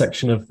that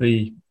section of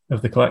the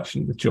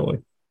collection with Joy?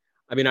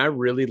 I mean, I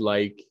really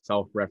like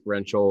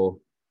self-referential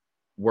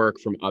work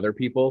from other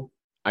people.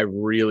 I've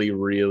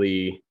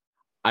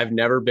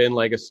never been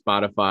like a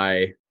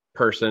Spotify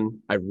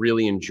person. I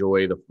really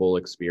enjoy the full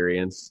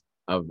experience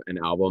of an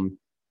album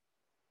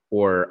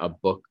or a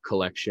book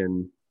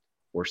collection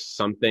or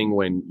something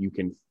when you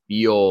can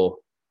feel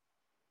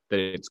that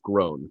it's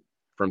grown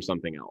from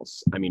something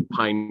else. I mean,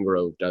 Pine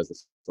Grove does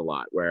this a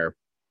lot, where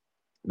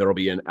there'll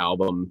be an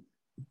album,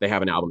 they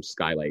have an album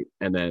Skylight,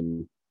 and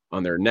then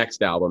on their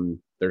next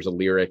album, there's a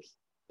lyric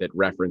that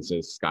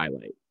references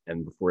Skylight.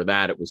 And before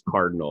that, it was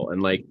Cardinal.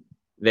 And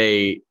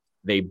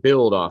they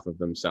build off of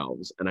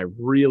themselves. And I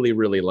really,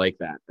 really like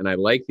that. And I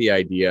like the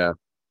idea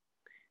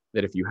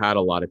that if you had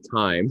a lot of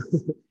time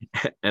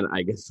and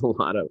I guess a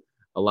lot of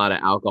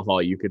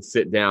alcohol, you could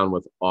sit down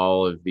with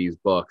all of these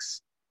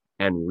books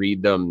and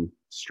read them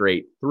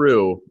straight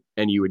through,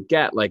 and you would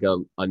get like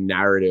a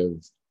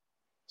narrative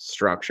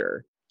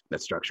structure.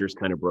 That structure is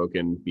kind of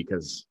broken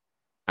because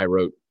I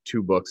wrote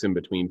 2 books in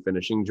between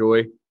finishing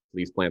Joy,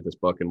 Please Plant This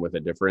Book and With a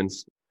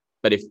Difference.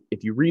 But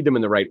if you read them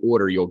in the right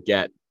order, you'll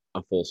get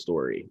a full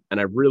story. And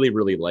I really,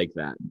 really like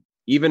that.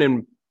 Even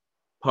in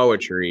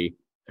poetry,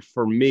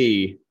 for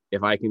me,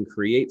 if I can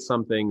create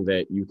something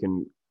that you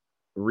can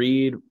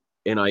read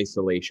in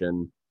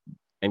isolation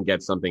and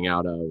get something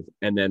out of,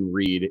 and then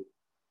read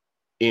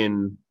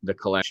in the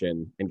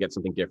collection and get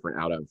something different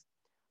out of,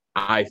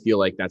 I feel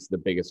like that's the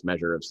biggest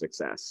measure of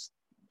success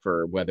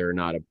for whether or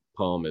not a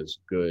poem is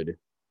good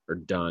or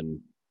done,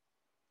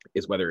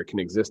 is whether it can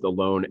exist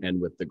alone and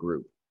with the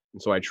group.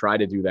 And so I try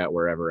to do that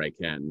wherever I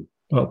can.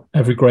 Well,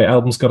 every great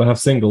album's got to have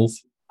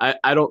singles.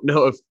 I don't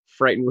know if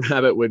Frightened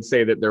Rabbit would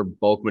say that their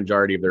bulk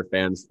majority of their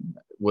fans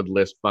would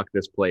list Fuck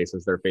This Place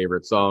as their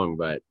favorite song,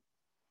 but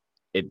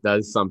it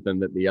does something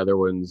that the other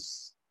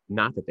ones,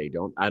 not that they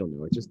don't, I don't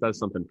know. It just does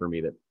something for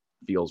me that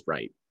feels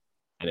right.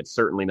 And it's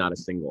certainly not a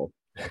single.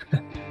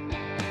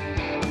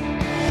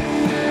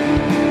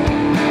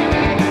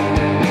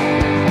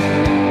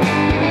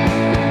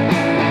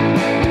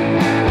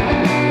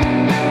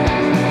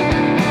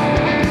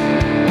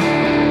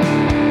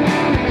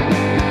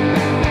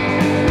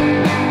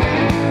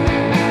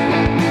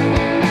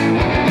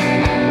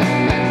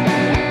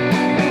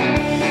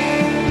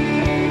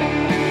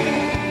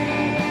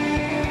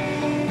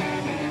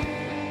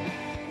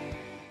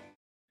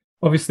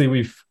 Obviously,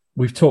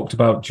 we've talked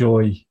about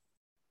Joy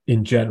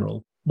in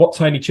general. What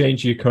tiny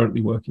change are you currently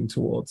working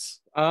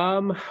towards?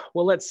 Well,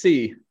 let's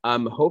see.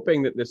 I'm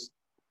hoping that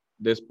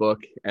this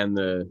book and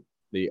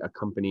the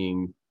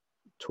accompanying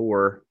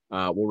tour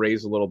will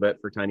raise a little bit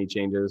for Tiny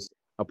Changes.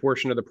 a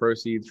portion of the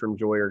proceeds from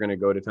Joy are going to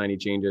go to Tiny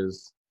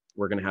Changes.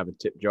 We're going to have a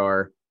tip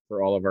jar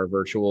for all of our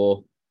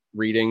virtual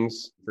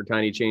readings for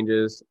Tiny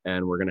Changes,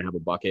 and we're going to have a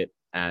bucket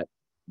at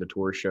the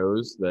tour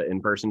shows, the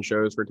in-person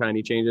shows for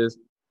Tiny Changes.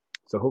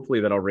 So hopefully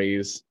that'll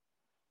raise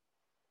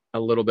a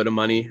little bit of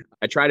money.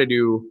 I try to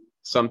do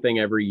something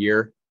every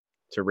year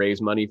to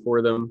raise money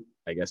for them.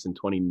 I guess in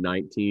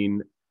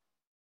 2019,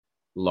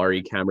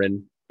 Laurie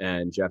Cameron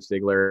and Jeff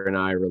Ziegler and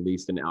I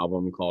released an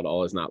album called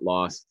All Is Not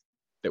Lost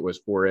that was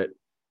for it,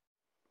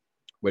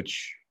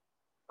 which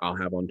I'll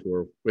have on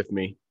tour with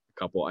me. A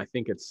couple, I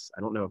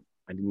don't know if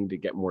I need to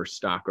get more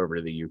stock over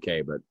to the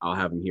UK, but I'll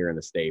have them here in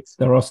the States.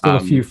 There are still a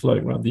few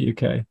floating around the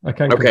UK. I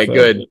can Okay,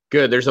 confirm.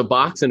 good. There's a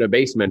box in a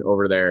basement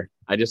over there.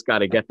 I just got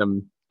to get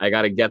them. I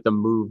got to get them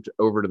moved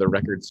over to the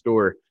record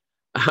store.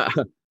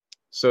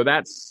 So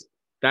that's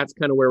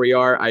kind of where we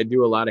are. I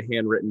do a lot of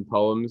handwritten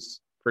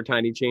poems for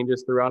Tiny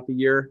Changes throughout the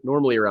year.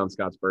 Normally around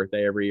Scott's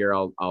birthday every year,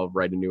 I'll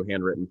write a new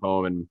handwritten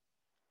poem and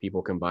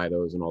people can buy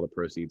those and all the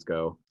proceeds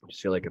go. I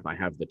just feel like if I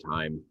have the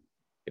time,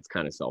 it's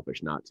kind of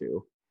selfish not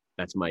to.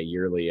 That's my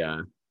yearly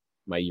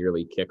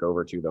kick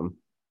over to them.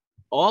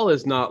 All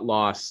Is Not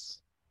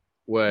Lost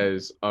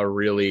was a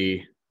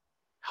really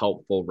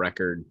helpful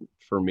record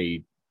for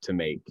me to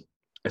make,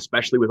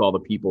 especially with all the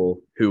people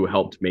who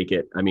helped make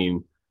it. I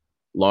mean,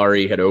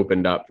 Laurie had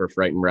opened up for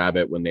Frightened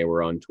Rabbit when they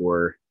were on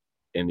tour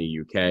in the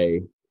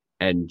UK.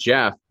 And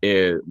Jeff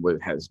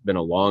has been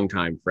a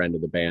longtime friend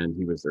of the band.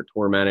 He was their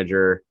tour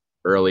manager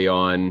early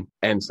on.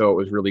 And so it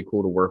was really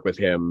cool to work with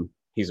him.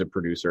 He's a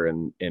producer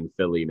in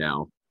Philly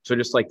now. So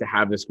just like to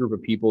have this group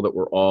of people that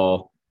were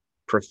all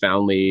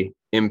profoundly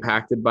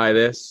impacted by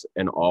this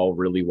and all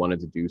really wanted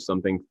to do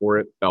something for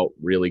it felt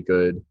really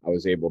good. I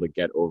was able to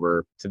get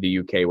over to the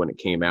UK when it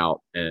came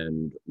out,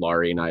 and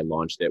Laurie and I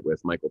launched it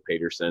with Michael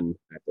Paterson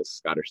at the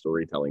Scottish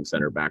Storytelling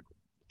Center back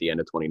at the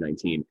end of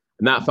 2019.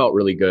 And that felt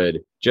really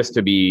good just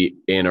to be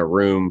in a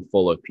room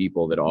full of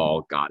people that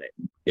all got it.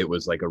 It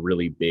was like a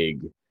really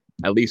big,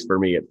 at least for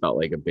me, it felt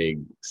like a big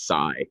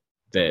sigh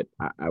that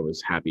I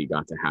was happy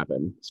got to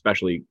happen,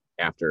 especially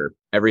after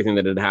everything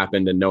that had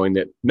happened and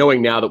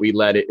knowing now that we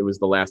let it was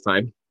the last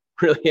time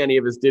really any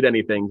of us did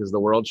anything because the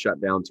world shut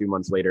down 2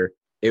 months later.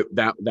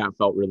 That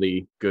felt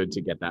really good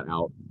to get that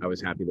out. I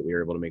was happy that we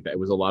were able to make that. It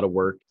was a lot of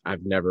work.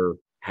 I've never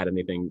had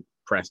anything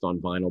pressed on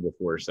vinyl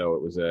before. So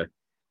it was the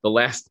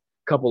last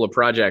couple of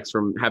projects,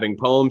 from having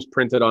poems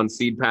printed on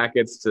seed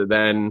packets to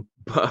then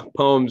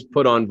poems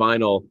put on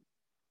vinyl.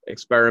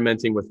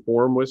 Experimenting with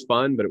form was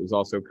fun, but it was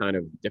also kind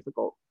of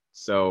difficult.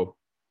 So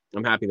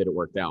I'm happy that it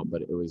worked out,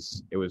 but it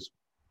was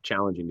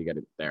challenging to get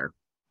it there.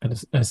 And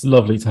it's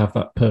lovely to have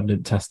that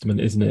permanent testament,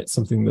 isn't it?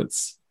 Something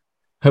that's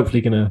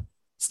hopefully going to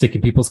stick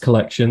in people's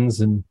collections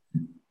and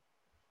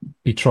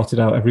be trotted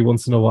out every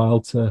once in a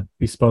while to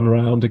be spun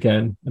around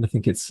again. And I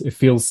think it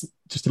feels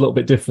just a little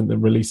bit different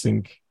than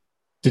releasing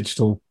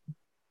digital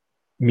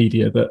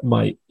media that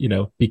might,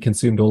 be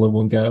consumed all in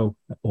one go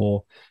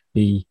or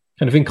be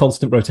kind of in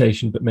constant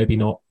rotation, but maybe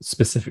not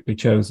specifically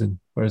chosen.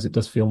 Whereas it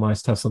does feel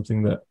nice to have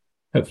something that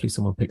hopefully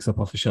someone picks up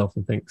off a shelf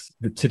and thinks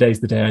that today's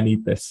the day I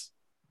need this,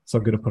 so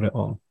I'm going to put it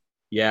on.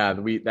 Yeah,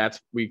 we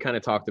kind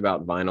of talked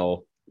about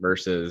vinyl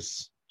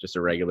versus just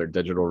a regular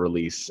digital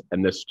release,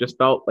 and this just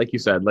felt, like you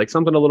said, like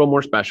something a little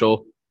more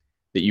special,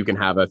 that you can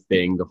have a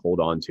thing to hold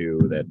on to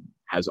that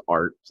has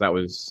art. So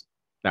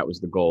that was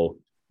the goal.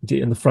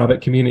 And the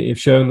Frabbit community have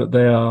shown that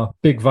they are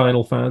big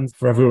vinyl fans.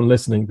 For everyone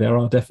listening, there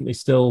are definitely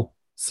still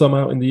some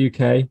out in the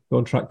UK. Go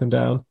and track them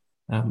down.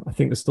 I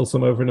think there's still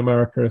some over in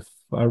America, if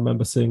I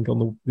remember seeing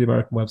on the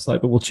American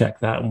website, but we'll check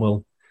that and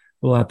we'll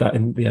add that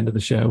in at the end of the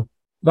show.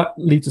 That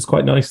leads us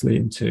quite nicely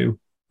into,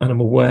 and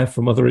I'm aware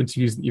from other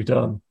interviews that you've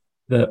done,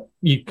 that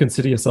you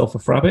consider yourself a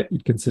Frabbit,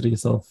 you'd consider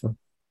yourself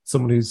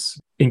someone who's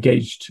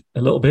engaged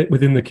a little bit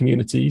within the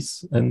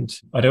communities. And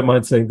I don't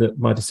mind saying that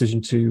my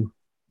decision to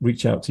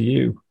reach out to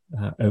you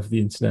over the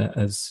internet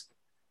as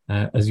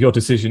your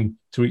decision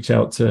to reach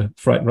out to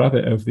Frightened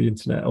Rabbit over the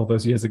internet all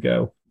those years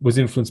ago was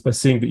influenced by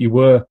seeing that you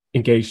were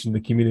engaged in the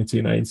community.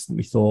 And I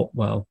instantly thought,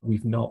 well,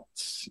 we've not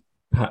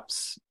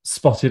perhaps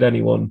spotted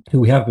anyone who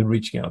we have been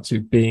reaching out to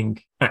being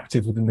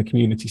active within the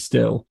community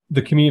still.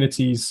 The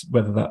communities,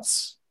 whether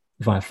that's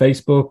via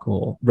Facebook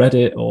or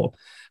Reddit or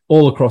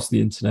all across the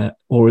internet,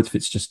 or if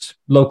it's just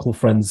local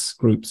friends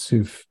groups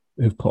who've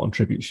put on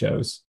tribute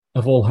shows,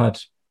 have all had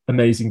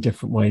amazing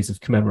different ways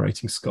of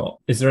commemorating Scott.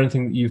 Is there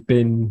anything that you've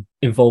been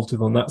involved with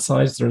on that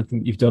side? Is there anything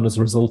that you've done as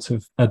a result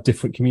of a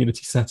different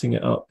community setting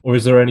it up? Or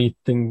is there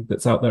anything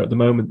that's out there at the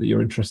moment that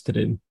you're interested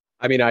in?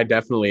 I mean, I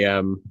definitely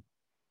am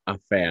a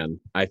fan.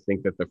 I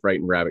think that the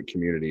Frightened Rabbit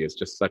community is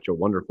just such a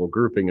wonderful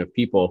grouping of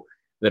people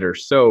that are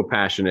so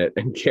passionate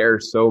and care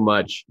so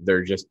much.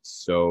 They're just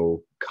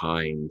so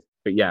kind.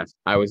 But yes,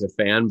 I was a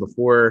fan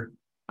before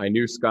I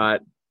knew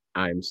Scott.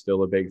 I'm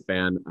still a big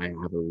fan. I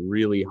have a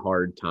really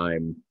hard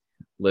time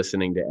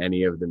listening to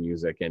any of the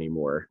music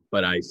anymore,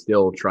 but I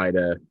still try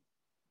to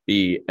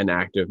be an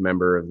active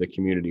member of the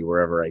community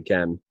wherever I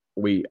can.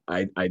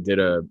 I did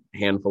a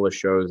handful of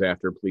shows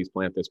after Please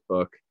Plant This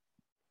Book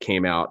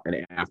came out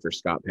and after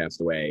Scott passed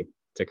away.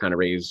 to kind of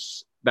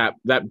raise that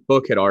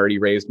book had already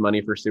raised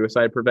money for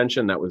suicide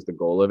prevention. That was the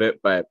goal of it.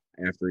 But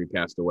after he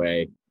passed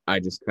away, I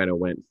just kind of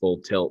went full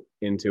tilt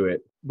into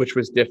it, which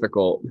was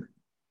difficult,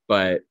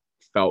 but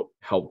felt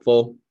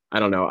helpful. I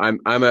don't know.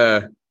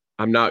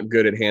 I'm not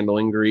good at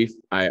handling grief.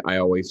 I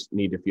always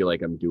need to feel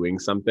like I'm doing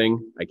something.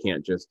 I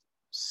can't just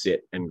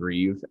sit and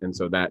grieve. And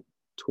so that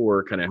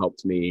tour kind of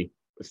helped me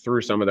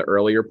through some of the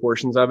earlier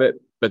portions of it,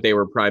 but they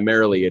were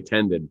primarily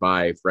attended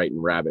by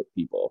Frightened Rabbit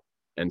people.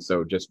 And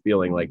so just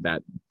feeling like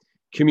that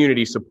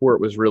community support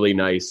was really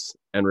nice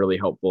and really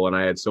helpful. And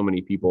I had so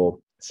many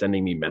people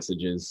sending me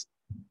messages,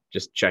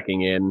 just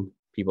checking in,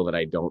 people that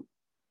I don't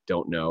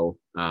know.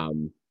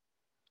 And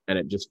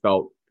it just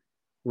felt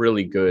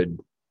really good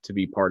to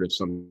be part of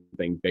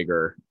something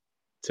bigger,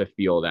 to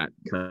feel that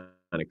kind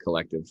of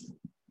collective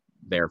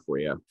there for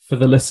you. For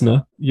the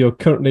listener, you're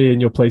currently in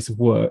your place of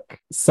work.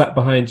 Sat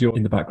behind you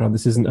in the background,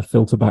 this isn't a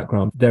filter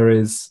background, there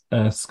is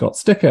a Scott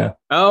sticker.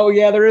 Oh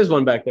yeah, there is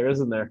one back there,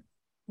 isn't there?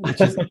 Which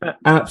is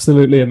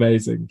absolutely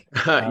amazing.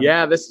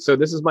 Yeah, this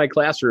is my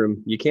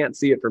classroom. You can't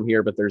see it from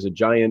here, but there's a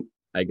giant,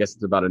 I guess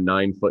it's about a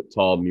 9-foot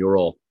tall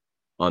mural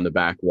on the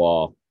back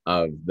wall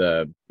of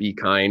the Be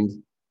Kind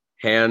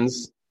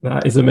hands.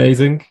 That is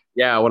amazing.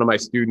 Yeah, one of my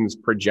students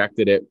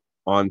projected it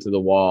onto the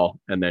wall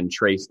and then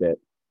traced it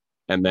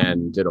and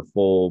then did a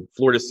full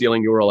floor to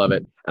ceiling mural of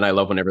it. And I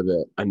love whenever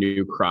a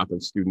new crop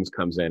of students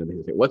comes in and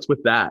they say, "What's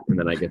with that?" And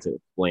then I get to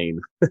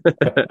explain.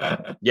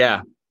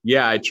 Yeah,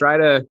 I try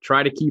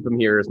to keep them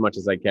here as much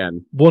as I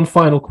can. One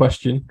final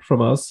question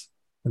from us,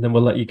 and then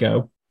we'll let you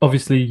go.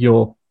 Obviously,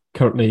 you're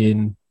currently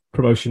in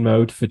promotion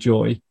mode for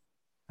Joy,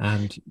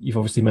 and you've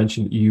obviously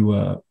mentioned that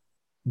you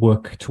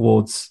work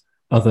towards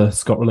other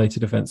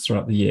Scott-related events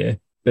throughout the year.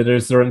 But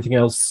is there anything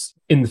else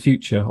in the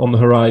future on the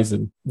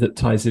horizon that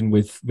ties in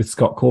with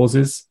Scott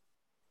causes?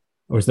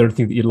 Or is there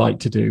anything that you'd like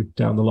to do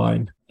down the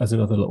line as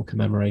another little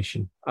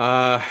commemoration?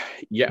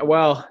 Yeah,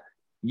 well,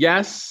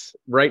 yes.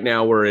 Right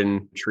now we're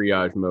in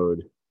triage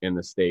mode in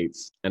the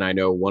States. And I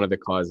know one of the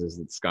causes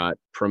that Scott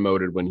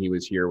promoted when he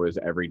was here was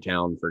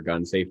Everytown for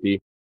gun safety.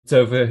 It's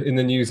over in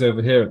the news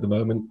over here at the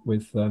moment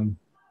with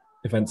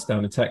events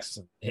down in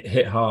Texas. It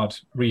hit hard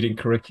reading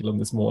curriculum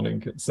this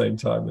morning at the same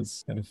time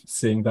as kind of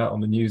seeing that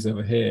on the news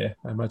over here.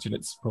 I imagine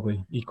it's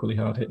probably equally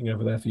hard hitting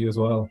over there for you as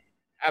well.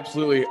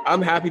 Absolutely.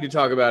 I'm happy to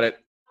talk about it.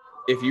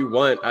 If you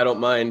want, I don't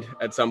mind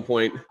at some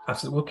point.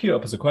 Absolutely. We'll queue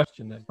up as a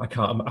question then.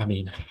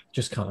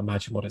 Just can't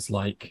imagine what it's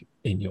like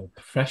in your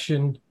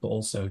profession, but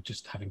also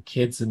just having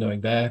kids and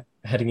knowing they're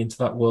heading into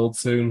that world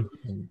soon.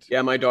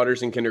 Yeah, my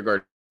daughter's in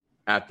kindergarten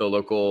at the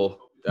local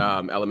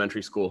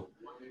elementary school.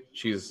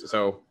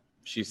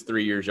 She's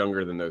 3 years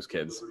younger than those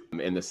kids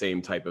in the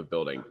same type of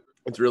building.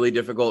 It's really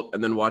difficult.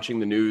 And then watching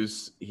the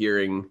news,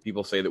 hearing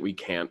people say that we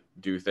can't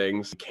do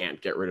things, we can't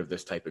get rid of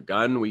this type of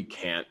gun, we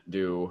can't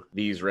do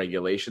these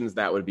regulations,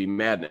 that would be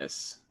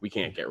madness. We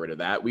can't get rid of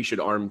that. We should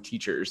arm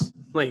teachers.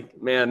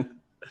 Like, man,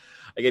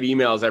 I get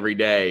emails every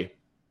day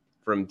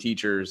from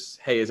teachers.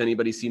 "Hey, has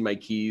anybody seen my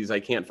keys? I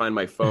can't find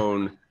my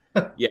phone."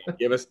 Yeah,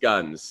 give us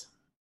guns.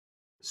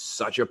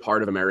 Such a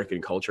part of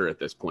American culture at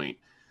this point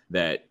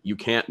that you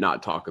can't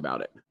not talk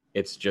about it.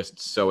 It's just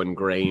so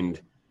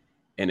ingrained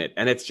in it.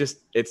 And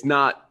it's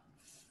not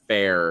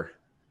fair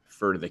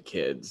for the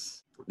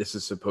kids. This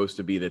is supposed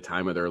to be the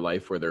time of their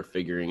life where they're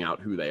figuring out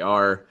who they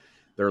are.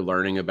 They're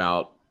learning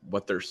about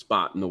what their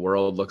spot in the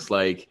world looks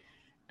like.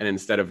 And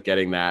instead of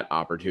getting that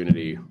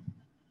opportunity,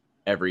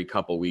 every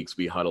couple weeks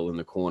we huddle in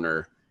the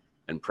corner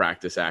and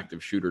practice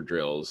active shooter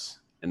drills.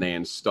 And they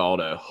installed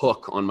a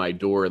hook on my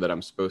door that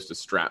I'm supposed to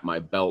strap my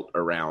belt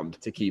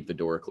around to keep the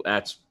door closed.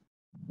 That's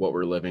what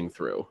we're living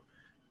through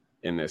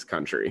in this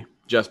country,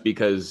 just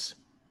because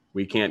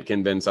we can't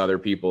convince other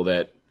people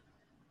that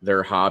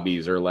their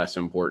hobbies are less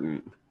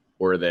important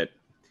or that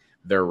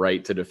their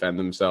right to defend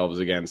themselves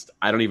against,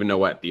 I don't even know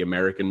what, the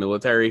American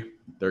military.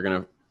 They're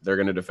going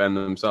to defend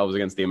themselves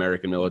against the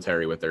American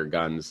military with their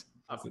guns.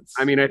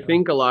 I mean, I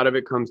think a lot of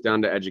it comes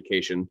down to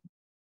education.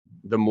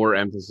 The more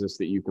emphasis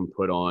that you can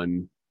put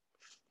on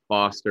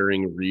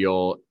fostering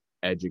real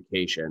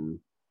education,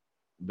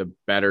 the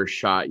better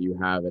shot you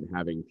have at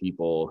having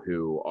people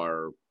who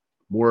are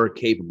more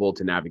capable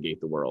to navigate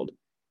the world,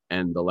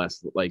 and the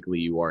less likely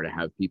you are to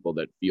have people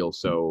that feel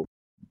so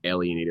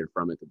alienated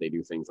from it that they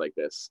do things like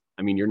this.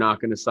 I mean, you're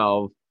not going to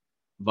solve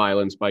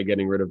violence by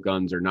getting rid of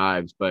guns or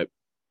knives, but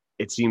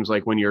it seems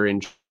like when you're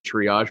in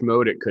triage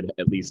mode, it could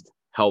at least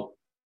help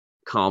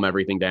calm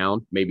everything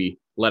down. Maybe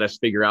let us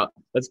figure out,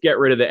 let's get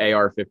rid of the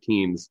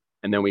AR-15s,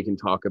 and then we can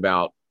talk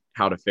about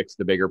how to fix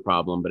the bigger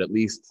problem. But at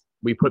least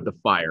we put the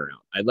fire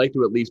out. I'd like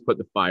to at least put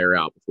the fire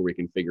out before we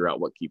can figure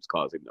out what keeps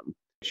causing them.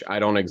 I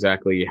don't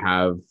exactly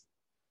have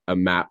a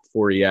map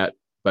for yet,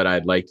 but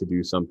I'd like to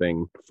do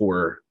something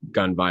for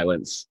gun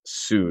violence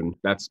soon.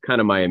 That's kind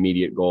of my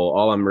immediate goal.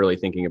 All I'm really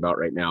thinking about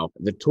right now.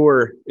 The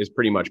tour is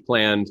pretty much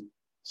planned,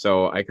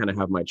 so I kind of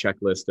have my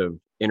checklist of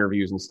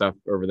interviews and stuff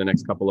over the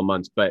next couple of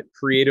months. But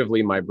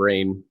creatively, my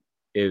brain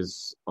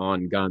is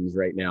on guns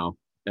right now.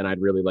 and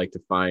I'd really like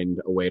to find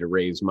a way to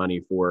raise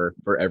money for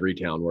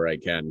Everytown where I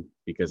can,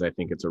 because I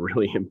think it's a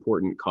really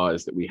important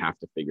cause that we have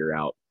to figure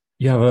out.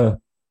 You have a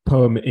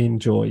poem in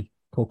Joy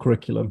called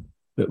Curriculum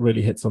that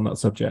really hits on that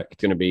subject.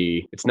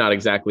 It's not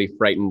exactly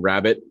Frightened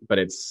Rabbit, but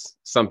it's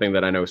something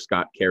that I know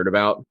Scott cared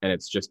about, and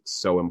it's just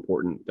so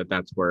important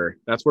that's where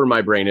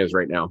my brain is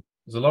right now.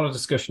 There's a lot of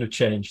discussion of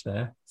change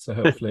there, so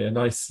hopefully a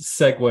nice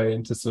segue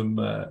into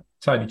some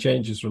tiny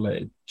changes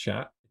related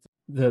chat.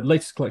 The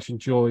latest collection,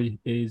 Joy,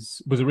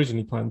 was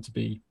originally planned to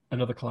be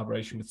another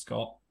collaboration with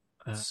Scott.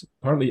 It's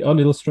apparently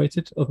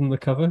unillustrated other than the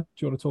cover. Do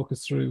you want to talk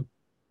us through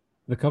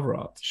the cover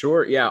art?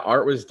 Sure. Yeah,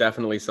 art was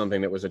definitely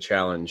something that was a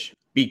challenge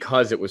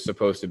because it was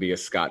supposed to be a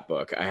Scott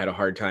book. I had a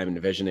hard time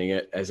envisioning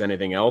it as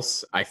anything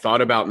else. I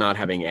thought about not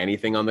having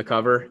anything on the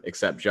cover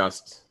except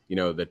just,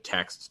 the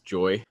text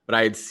Joy. But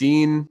I had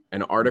seen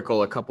an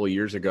article a couple of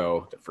years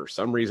ago that for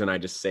some reason I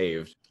just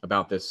saved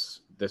about this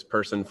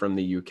person from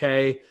the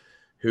UK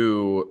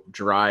who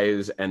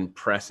dries and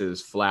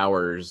presses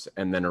flowers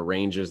and then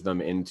arranges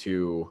them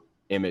into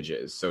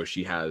images. So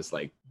she has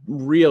like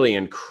really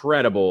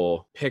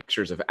incredible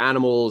pictures of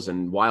animals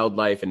and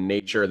wildlife and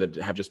nature that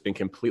have just been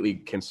completely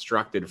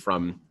constructed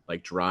from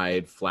like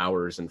dried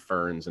flowers and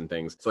ferns and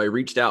things. So I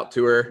reached out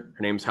to her.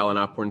 Her name's Helen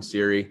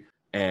Opporn-Siri,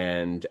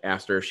 and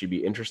asked her if she'd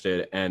be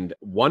interested. And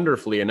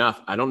wonderfully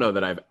enough, I don't know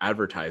that I've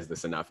advertised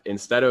this enough.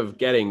 Instead of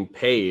getting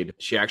paid,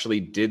 she actually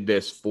did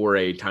this for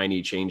a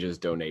Tiny Changes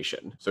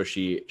donation. So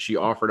she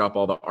offered up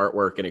all the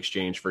artwork in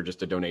exchange for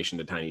just a donation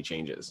to Tiny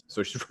Changes.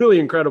 So she's a really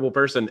incredible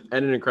person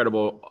and an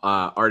incredible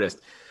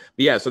artist.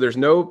 But yeah, so there's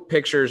no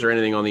pictures or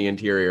anything on the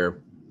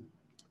interior.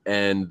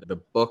 And the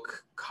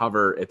book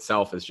cover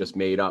itself is just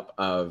made up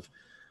of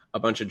a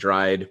bunch of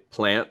dried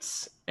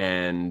plants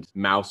and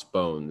mouse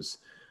bones,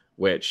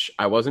 which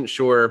I wasn't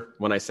sure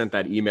when I sent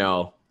that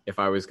email if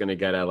I was going to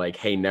get a like,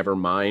 hey, never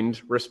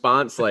mind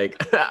response.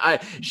 Like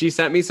she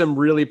sent me some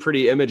really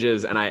pretty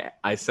images and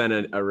I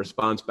sent a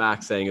response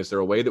back saying, is there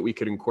a way that we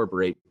could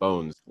incorporate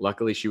bones?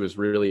 Luckily, she was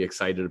really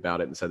excited about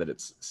it and said that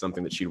it's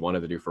something that she'd wanted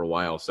to do for a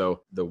while.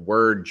 So the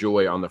word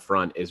Joy on the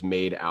front is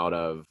made out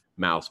of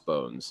mouse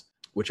bones,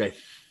 which I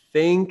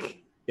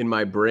think in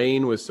my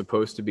brain was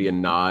supposed to be a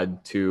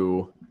nod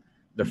to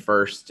the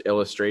first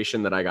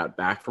illustration that I got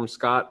back from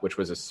Scott, which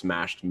was a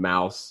smashed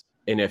mouse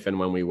in If and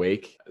When We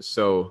Wake.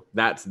 So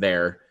that's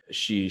there.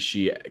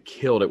 She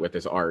killed it with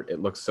this art. It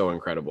looks so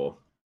incredible.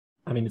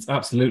 I mean, it's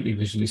absolutely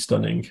visually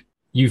stunning.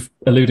 You've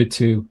alluded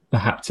to the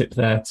hat tip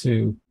there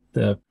to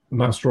the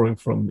mouse drawing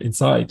from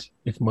inside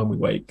If and When We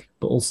Wake,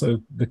 but also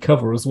the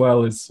cover as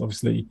well is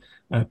obviously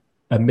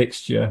a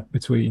mixture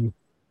between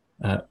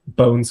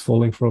bones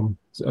falling from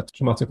a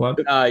tomato plant.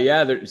 I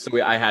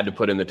had to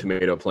put in the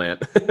tomato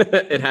plant.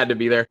 It had to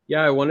be there.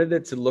 Yeah, I wanted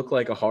it to look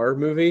like a horror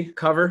movie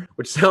cover,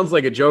 which sounds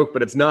like a joke,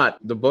 but it's not.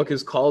 The book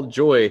is called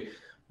Joy,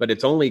 but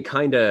it's only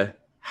kind of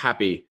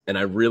happy. And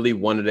I really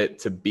wanted it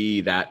to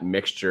be that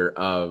mixture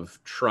of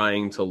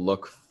trying to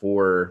look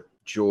for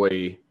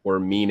joy or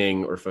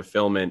meaning or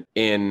fulfillment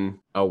in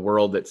a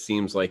world that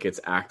seems like it's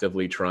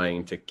actively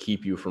trying to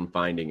keep you from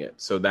finding it.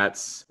 So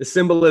that's the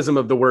symbolism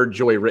of the word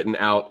joy written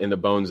out in the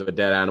bones of a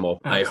dead animal.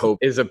 Absolutely. I hope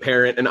is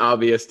apparent and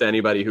obvious to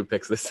anybody who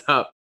picks this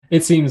up.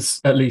 It seems,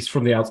 at least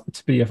from the outside,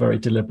 to be a very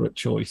deliberate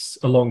choice,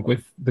 along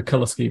with the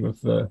color scheme of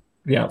the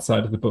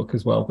outside of the book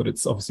as well, but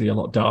it's obviously a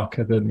lot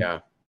darker than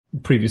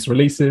previous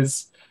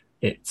releases.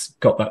 It's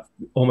got that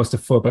almost a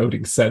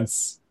foreboding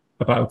sense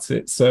about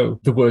it. So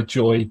the word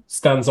joy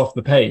stands off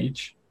the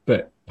page,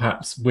 but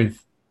perhaps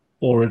with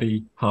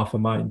already half a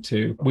mind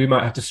too. We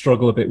might have to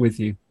struggle a bit with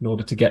you in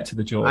order to get to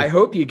the joy. I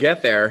hope you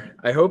get there.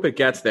 I hope it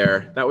gets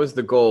there. That was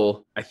the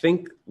goal. I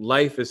think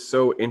life is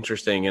so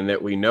interesting in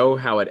that we know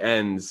how it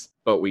ends,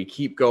 but we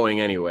keep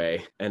going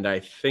anyway. And I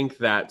think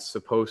that's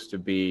supposed to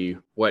be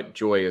what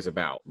joy is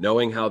about.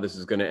 Knowing how this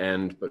is going to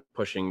end, but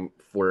pushing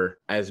for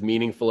as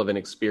meaningful of an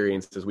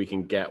experience as we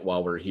can get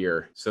while we're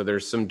here. So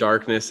there's some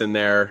darkness in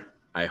there.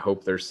 I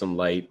hope there's some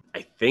light.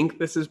 I think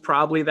this is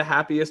probably the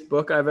happiest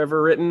book I've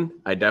ever written.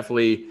 I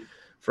definitely,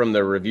 from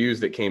the reviews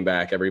that came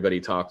back, everybody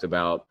talked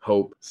about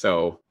hope.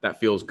 So that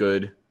feels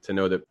good to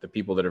know that the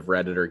people that have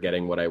read it are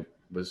getting what I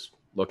was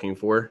looking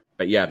for.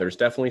 But yeah, there's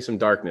definitely some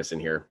darkness in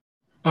here.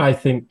 I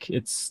think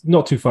it's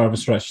not too far of a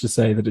stretch to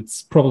say that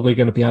it's probably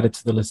going to be added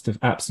to the list of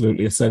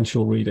absolutely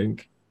essential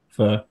reading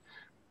for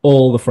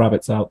all the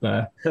Frabbits out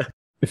there.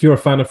 If you're a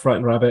fan of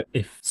Frightened Rabbit,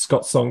 if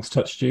Scott's songs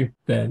touched you,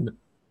 then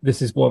this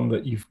is one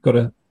that you've got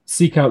to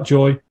seek out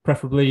joy,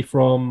 preferably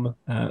from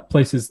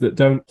places that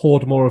don't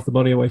hoard more of the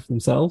money away from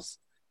themselves,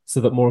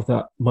 so that more of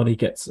that money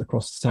gets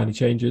across to Tiny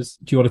Changes.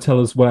 Do you want to tell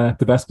us where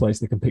the best place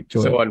they can pick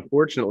joy? So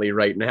unfortunately,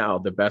 right now,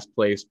 the best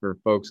place for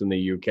folks in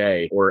the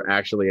UK, or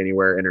actually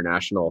anywhere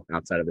international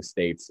outside of the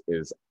States,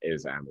 is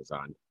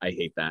Amazon. I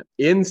hate that.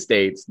 In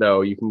States,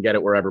 though, you can get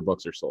it wherever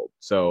books are sold.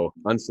 So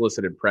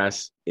Unsolicited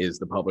Press is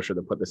the publisher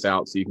that put this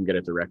out, so you can get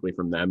it directly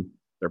from them.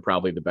 They're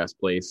probably the best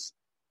place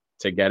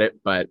to get it,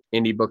 but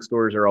indie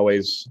bookstores are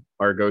always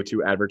our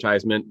go-to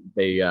advertisement.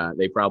 They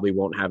probably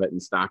won't have it in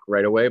stock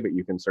right away, but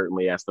you can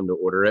certainly ask them to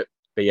order it.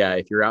 But yeah,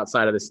 if you're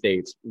outside of the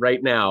States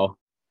right now,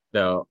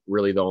 the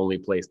only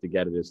place to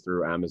get it is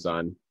through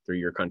Amazon, through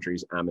your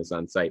country's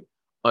Amazon site,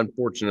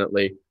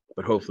 unfortunately.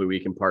 But hopefully we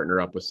can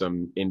partner up with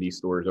some indie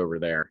stores over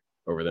there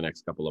over the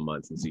next couple of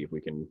months and see if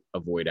we can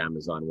avoid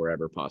Amazon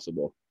wherever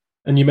possible.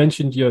 And you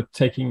mentioned you're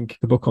taking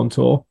the book on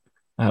tour.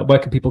 Where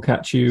can people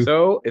catch you?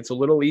 So it's a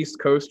little East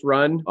Coast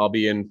run. I'll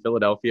be in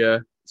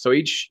Philadelphia. So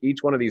each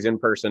one of these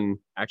in-person,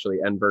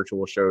 actually, and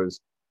virtual shows,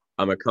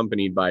 I'm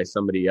accompanied by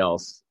somebody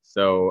else.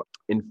 So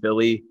in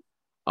Philly,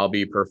 I'll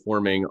be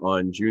performing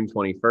on June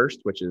 21st,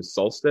 which is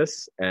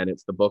Solstice, and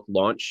it's the book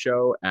launch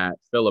show at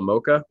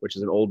Philomoka, which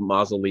is an old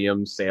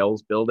mausoleum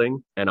sales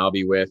building. And I'll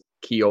be with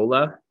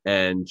Keola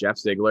and Jeff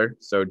Ziegler.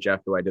 So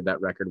Jeff, who I did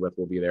that record with,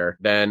 will be there.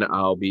 Then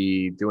I'll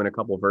be doing a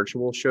couple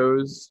virtual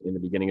shows in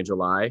the beginning of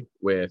July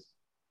with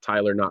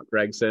Tyler Knott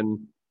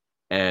Gregson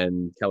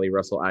and Kelly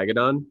Russell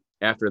Agadon.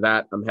 After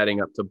that, I'm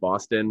heading up to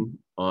Boston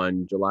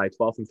on July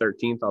 12th and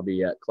 13th. I'll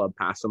be at Club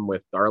Passam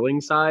with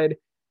Darlingside.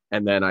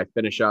 And then I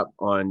finish up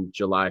on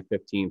July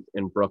 15th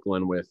in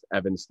Brooklyn with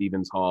Evan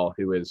Stevens Hall,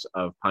 who is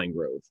of Pine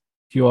Grove.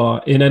 If you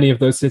are in any of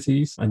those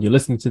cities and you're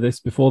listening to this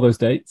before those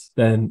dates,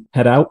 then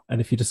head out. And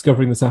if you're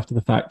discovering this after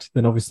the fact,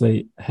 then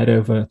obviously head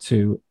over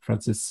to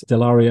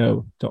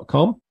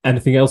francisdelario.com.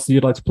 Anything else that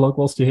you'd like to plug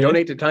whilst you're here?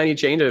 Donate to Tiny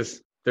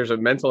Changes. There's a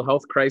mental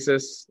health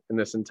crisis in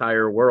this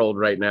entire world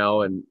right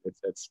now, and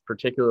it's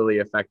particularly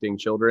affecting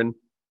children.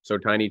 So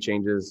Tiny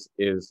Changes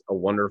is a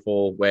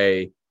wonderful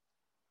way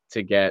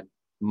to get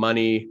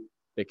money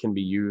that can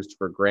be used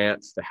for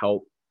grants to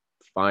help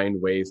find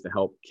ways to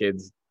help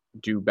kids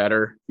do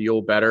better,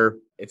 feel better.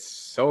 It's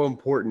so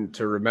important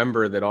to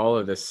remember that all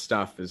of this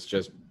stuff is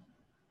just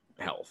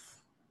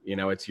health. You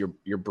know, it's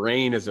your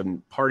brain is a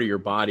part of your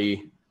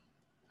body.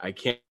 I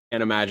can't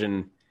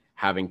imagine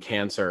having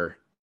cancer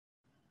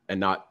and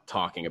not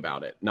talking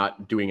about it,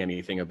 not doing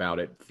anything about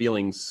it,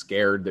 feeling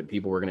scared that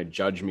people were going to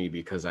judge me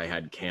because I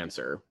had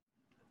cancer.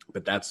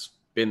 But that's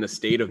been the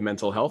state of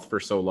mental health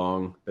for so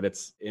long that it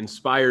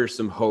inspires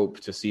some hope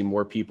to see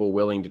more people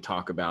willing to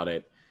talk about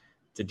it,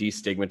 to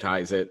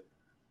destigmatize it,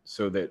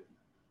 so that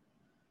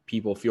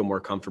people feel more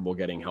comfortable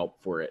getting help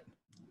for it.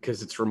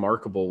 Because it's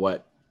remarkable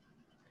what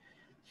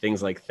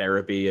things like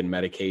therapy and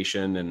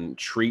medication and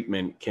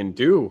treatment can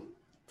do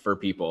for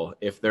people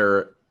if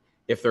they're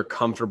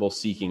comfortable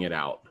seeking it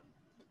out.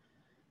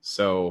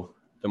 So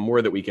the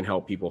more that we can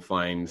help people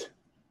find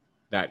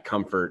that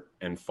comfort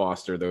and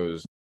foster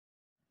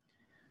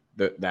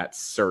that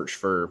search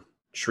for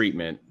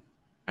treatment,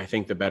 I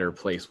think the better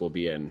place we'll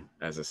be in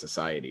as a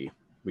society.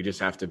 We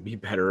just have to be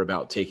better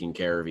about taking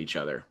care of each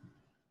other.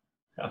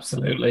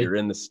 Absolutely. If you're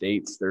in the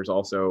States, there's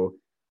also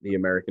the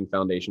American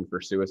Foundation for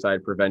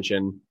Suicide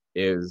Prevention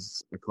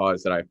is a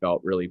cause that I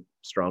felt really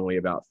strongly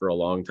about for a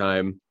long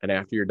time. And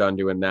after you're done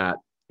doing that,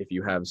 if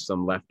you have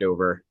some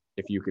leftover,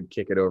 if you could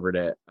kick it over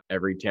to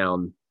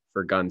Everytown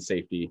for gun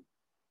safety,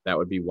 that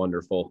would be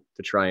wonderful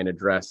to try and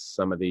address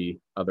some of the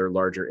other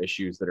larger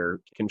issues that are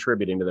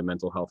contributing to the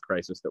mental health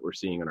crisis that we're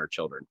seeing in our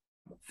children.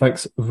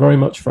 Thanks very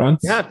much, Franz.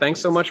 Yeah,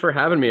 thanks so much for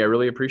having me. I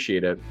really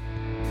appreciate it.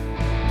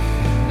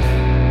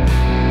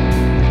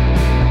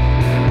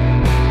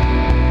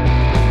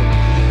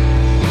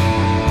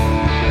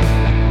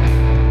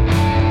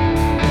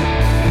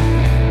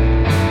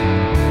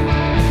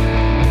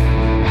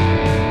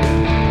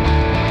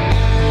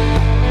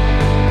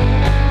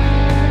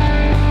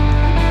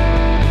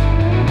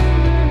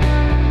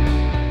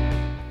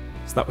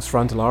 So that was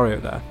Fran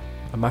Daulerio there.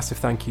 A massive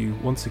thank you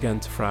once again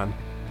to Fran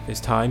for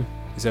his time,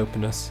 his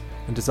openness,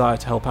 and desire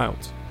to help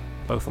out,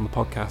 both on the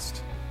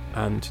podcast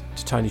and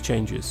to Tiny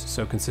Changes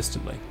so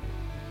consistently.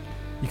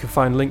 You can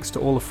find links to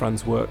all of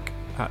Fran's work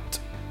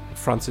at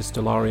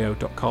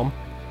francisdelario.com,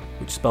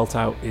 which spelt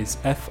out is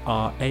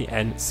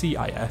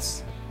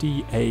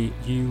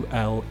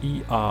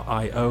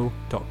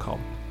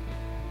FrancisDaulerio.com.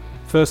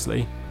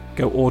 Firstly,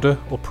 go order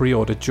or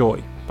pre-order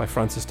Joy by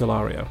Francis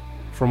Daulerio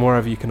from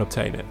wherever you can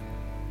obtain it.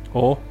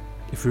 Or,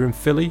 if you're in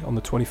Philly on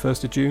the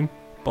 21st of June,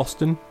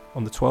 Boston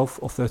on the 12th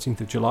or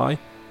 13th of July,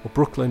 or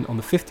Brooklyn on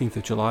the 15th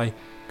of July,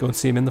 go and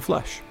see him in the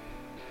flesh.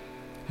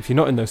 If you're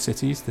not in those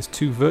cities, there's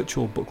 2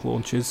 virtual book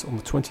launches on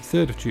the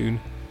 23rd of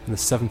June and the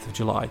 7th of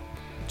July.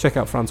 Check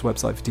out Fran's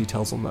website for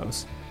details on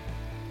those.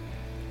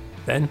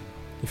 Then,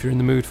 if you're in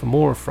the mood for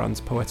more of Fran's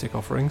poetic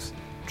offerings,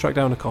 track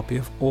down a copy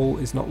of All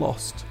Is Not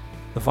Lost,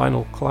 the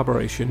vinyl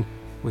collaboration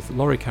with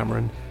Laurie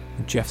Cameron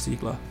and Jeff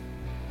Ziegler.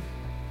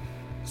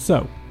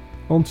 So,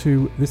 on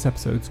to this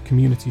episode's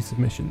community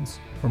submissions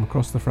from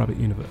across the Frabbit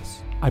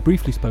universe. I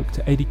briefly spoke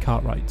to Adi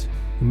Cartwright,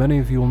 who many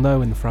of you will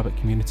know in the Frabbit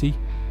community,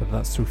 whether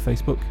that's through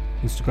Facebook,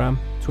 Instagram,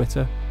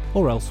 Twitter,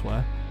 or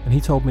elsewhere, and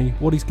he told me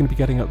what he's going to be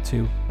getting up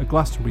to at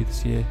Glastonbury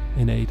this year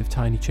in aid of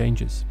Tiny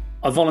Changes.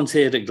 I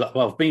volunteered at,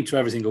 I've been to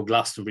every single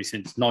Glastonbury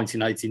since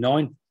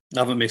 1989. I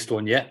haven't missed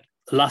one yet.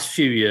 The last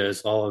few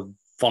years, I've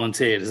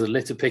volunteered as a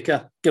litter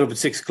picker, get up at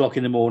 6 o'clock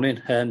in the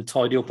morning and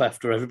tidy up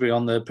after everybody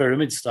on the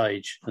pyramid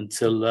stage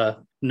until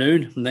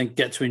noon, and then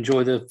get to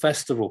enjoy the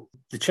festival.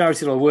 The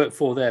charity that I worked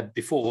for there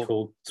before,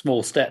 called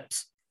Small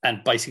Steps,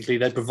 And basically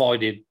they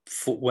provided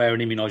footwear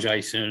and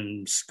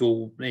immunisation,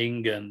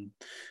 schooling and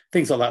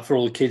things like that for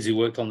all the kids who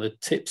worked on the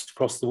tips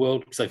across the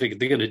world, because they figured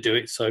they're going to do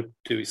it, so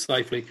do it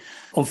safely.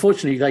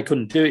 Unfortunately, they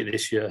couldn't do it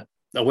this year.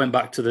 I went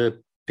back to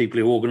the people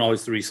who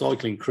organised the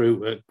recycling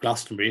crew at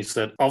Glastonbury and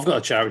said, I've got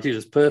a charity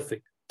that's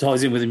perfect.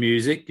 Ties in with the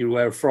music. You're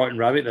aware of Frightened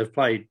Rabbit.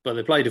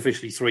 They played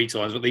officially 3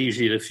 times, but they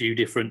usually did a few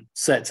different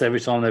sets every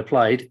time they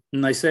played.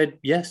 And they said,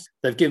 yes,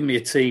 they've given me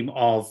a team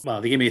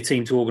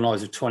to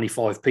organise of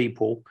 25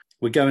 people.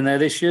 We're going there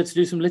this year to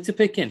do some litter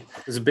picking.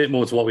 There's a bit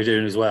more to what we're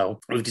doing as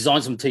well. We've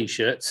designed some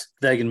T-shirts.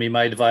 They're going to be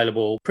made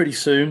available pretty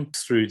soon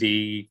through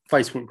the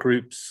Facebook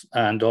groups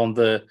and on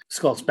the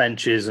Scott's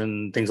Benches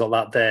and things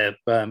like that,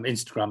 their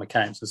Instagram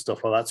accounts and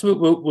stuff like that. So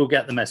we'll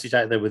get the message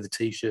out there with the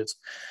T-shirts.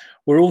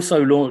 We're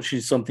also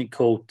launching something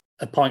called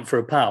A Pint for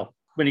a Pal.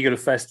 When you go to a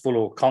festival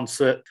or a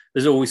concert,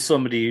 there's always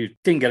somebody who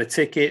didn't get a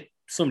ticket,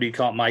 somebody who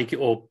can't make it,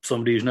 or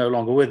somebody who's no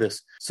longer with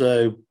us.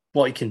 So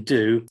what you can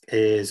do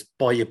is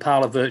buy your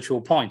pal a virtual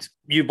pint.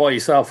 You buy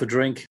yourself a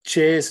drink,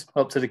 cheers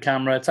up to the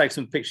camera, take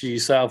some pictures of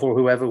yourself or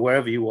whoever,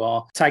 wherever you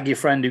are, tag your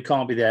friend who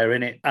can't be there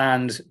in it,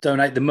 and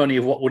donate the money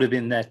of what would have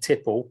been their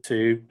tipple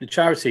to the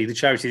charity. The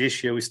charity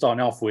this year we're starting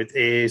off with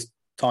is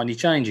Tiny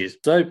Changes.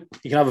 So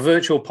you can have a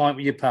virtual pint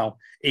with your pal,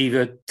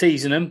 either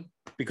teasing them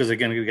because they're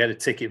going to get a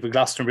ticket for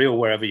Glastonbury or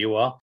wherever you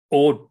are,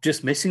 or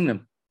just missing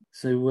them.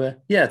 So,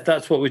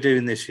 that's what we're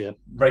doing this year.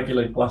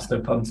 Regular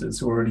Glasgow punters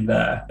who are already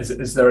there,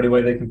 is there any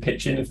way they can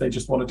pitch in if they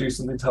just want to do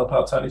something to help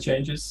out Tiny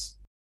Changes?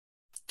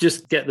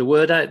 Just get the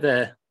word out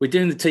there. We're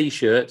doing the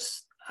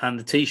T-shirts, and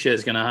the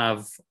T-shirt's going to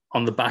have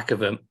on the back of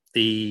them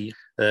the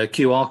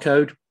QR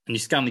code. And you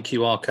scan the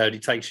QR code,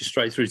 it takes you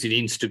straight through to the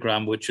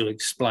Instagram, which will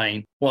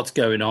explain what's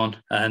going on,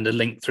 and a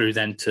link through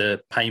then to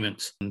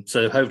payments. And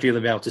so hopefully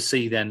they'll be able to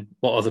see then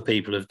what other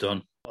people have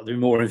done. There'll be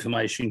more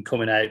information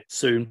coming out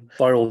soon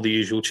by all the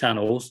usual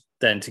channels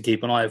then to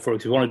keep an eye out for it.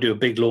 If we want to do a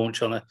big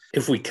launch on it,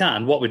 if we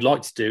can, what we'd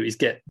like to do is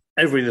get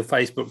every of the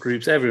Facebook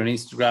groups, everyone on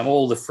Instagram,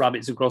 all the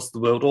Frabbits across the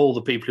world, all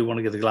the people who want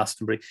to go to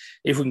Glastonbury,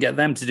 if we can get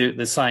them to do it at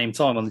the same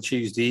time on the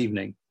Tuesday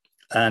evening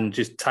and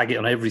just tag it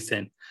on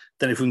everything,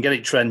 then if we can get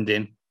it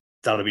trending,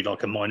 that'll be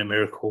like a minor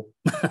miracle.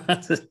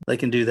 They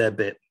can do their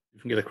bit.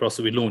 We can get across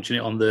that we're launching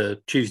it on the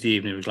Tuesday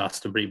evening with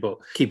Glastonbury, but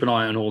keep an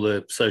eye on all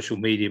the social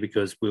media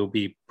because we'll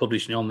be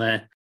publishing on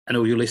there and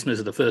all your listeners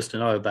are the first to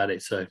know about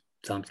it. So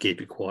time to keep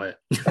it quiet.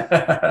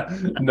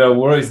 No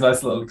worries.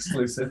 Nice little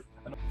exclusive.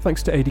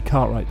 Thanks to AD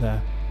Cartwright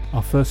there,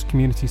 our first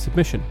community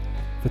submission,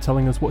 for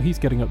telling us what he's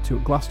getting up to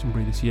at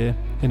Glastonbury this year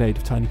in aid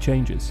of Tiny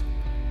Changes.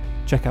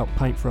 Check out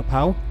Pint for a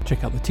Pal,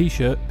 check out the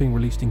T-shirt being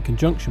released in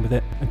conjunction with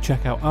it, and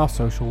check out our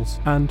socials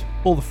and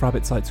all the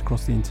Frabbit sites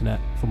across the internet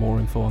for more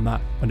info on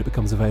that when it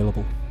becomes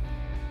available.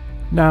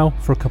 Now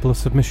for a couple of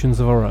submissions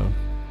of our own.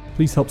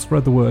 Please help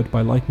spread the word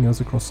by liking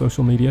us across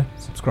social media,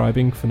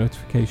 subscribing for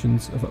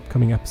notifications of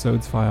upcoming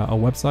episodes via our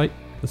website,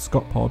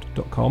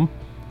 thescottpod.com,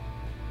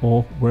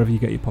 or wherever you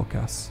get your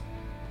podcasts,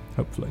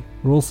 hopefully.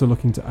 We're also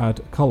looking to add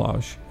a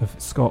collage of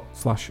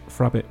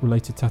Scott/Frabbit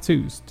related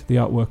tattoos to the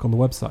artwork on the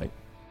website.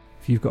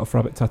 If you've got a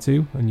Frabbit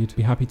tattoo and you'd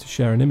be happy to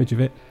share an image of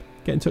it,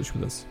 get in touch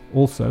with us.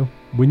 Also,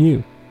 we're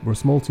new. We're a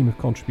small team of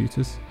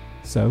contributors,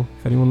 so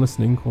if anyone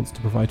listening wants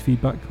to provide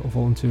feedback or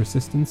volunteer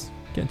assistance,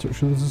 get in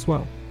touch with us as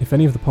well. If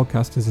any of the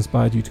podcast has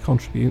inspired you to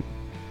contribute,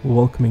 we're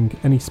welcoming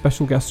any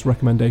special guest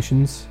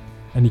recommendations,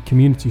 any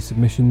community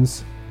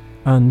submissions,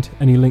 and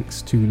any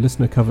links to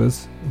listener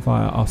covers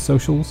via our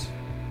socials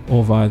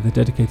or via the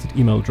dedicated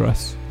email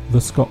address,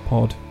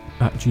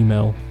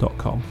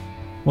 thescottpod@gmail.com.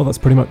 Well, that's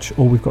pretty much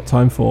all we've got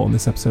time for on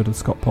this episode of the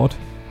Scott Pod.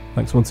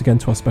 Thanks once again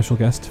to our special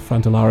guest,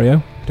 Fran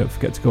Daulerio. Don't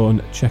forget to go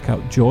and check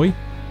out Joy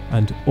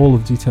and all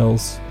of the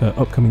details,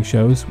 upcoming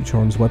shows, which are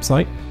on his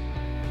website.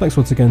 Thanks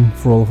once again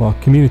for all of our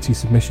community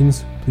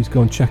submissions. Please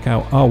go and check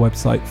out our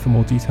website for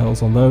more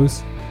details on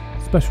those.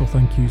 Special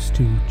thank yous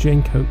to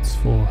Jane Coates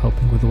for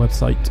helping with the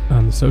website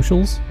and the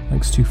socials.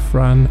 Thanks to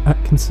Fran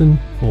Atkinson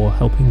for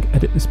helping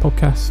edit this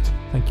podcast.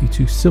 Thank you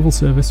to Civil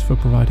Service for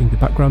providing the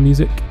background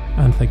music.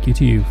 And thank you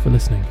to you for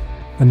listening.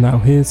 And now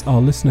here's our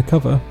listener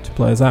cover to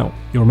play us out.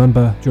 You'll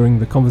remember during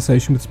the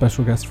conversation with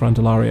special guest Fran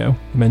Daulerio,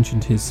 he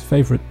mentioned his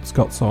favourite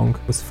Scott song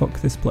was Fuck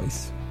This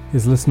Place.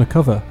 His listener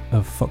cover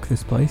of Fuck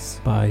This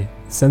Place by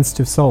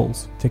Sensitive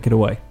Souls. Take it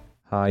away.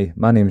 Hi,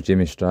 my name's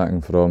Jamie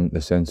Stratton from The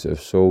Sensitive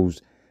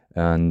Souls,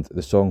 and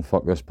the song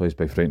Fuck This Place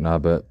by Frightened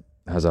Rabbit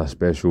has a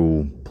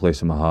special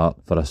place in my heart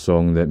for a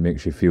song that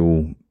makes you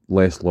feel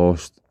less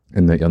lost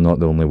and that you're not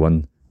the only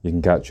one. You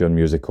can catch your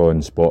music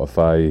on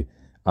Spotify,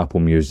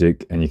 Apple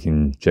Music, and you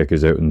can check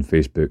us out on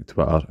Facebook,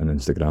 Twitter and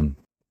Instagram.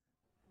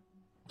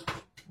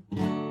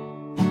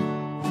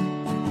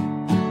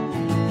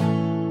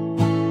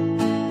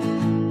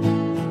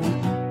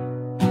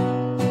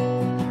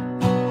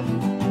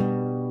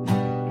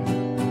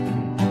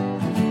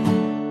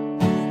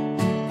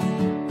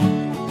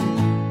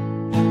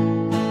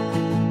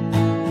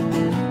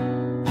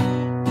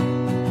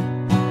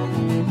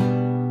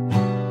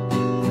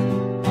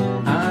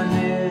 An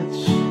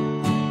itch,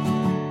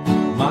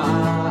 my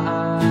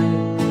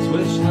eye,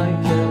 twitch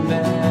like a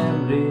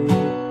memory. every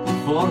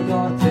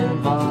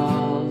forgotten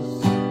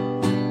bars.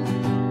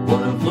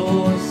 One of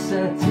those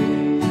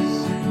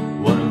cities,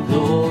 one of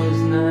those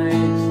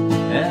nights,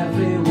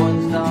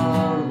 everyone's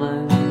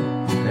darling,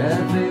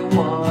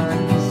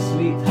 everyone's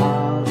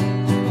sweetheart.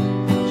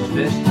 Just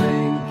this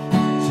drink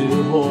to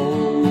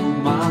hold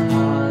my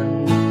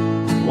hand,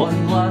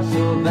 one glass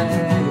of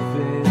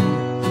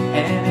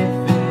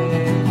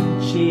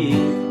anything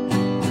cheap,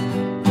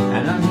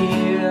 and I'm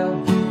here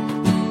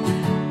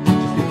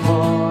just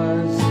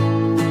because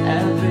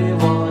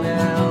everyone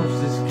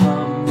else has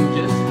come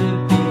just to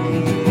be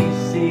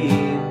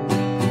seen.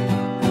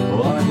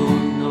 Oh, I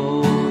don't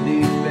know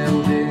these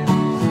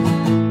buildings,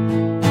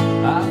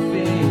 I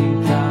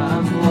think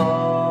I'm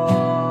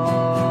lost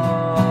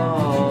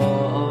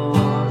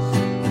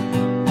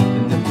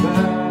in the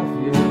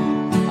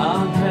perfume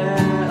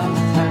armpit of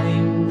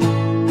time,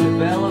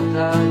 developed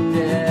our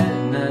debt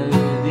now.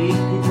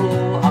 These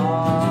people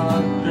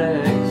are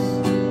bricks,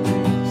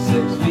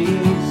 6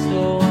 feet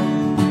stone,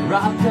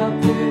 wrapped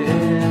up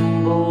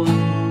in bone.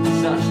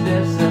 Such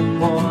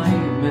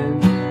disappointment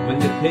when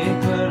the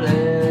paper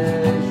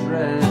is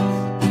red.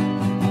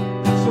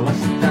 So I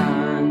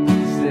stand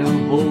still,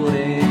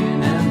 boring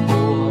and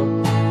bored,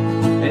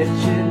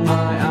 itching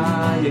my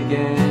eye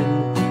again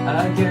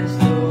against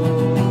the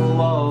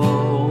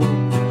wall.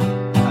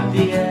 At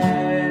the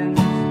end,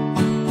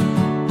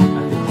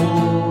 at the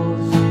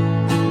close,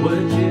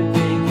 would you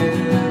be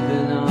good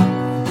enough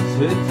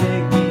to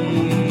take me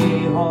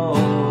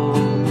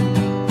home?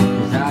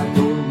 'Cause I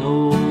don't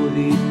know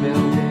these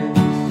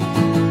buildings,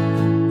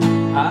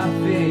 I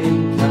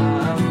think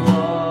I'm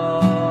lost.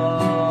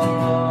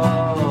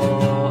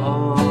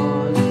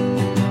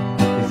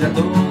 'Cause I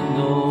don't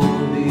know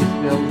these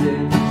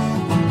buildings,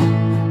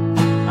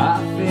 I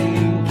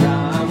think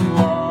I'm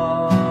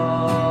lost.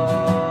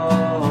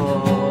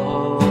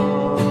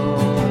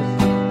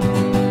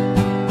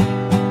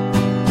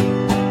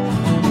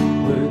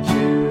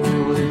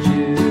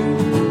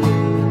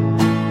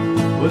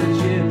 Would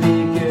you be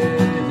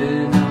good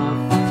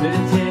enough to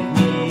take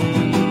me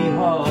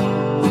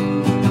home?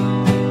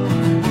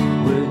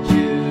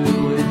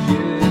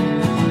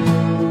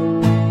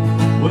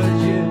 Would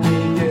you be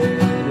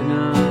good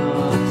enough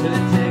to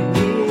take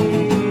me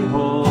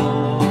home?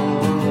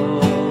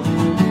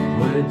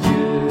 Would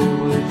you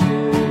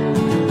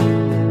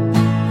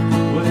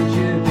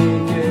be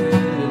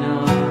good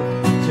enough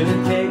to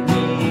take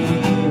me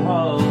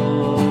home?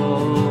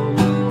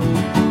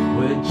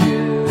 Would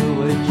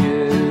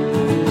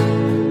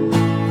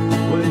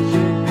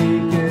you be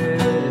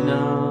good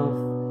enough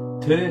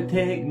to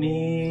take me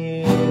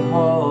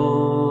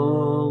home?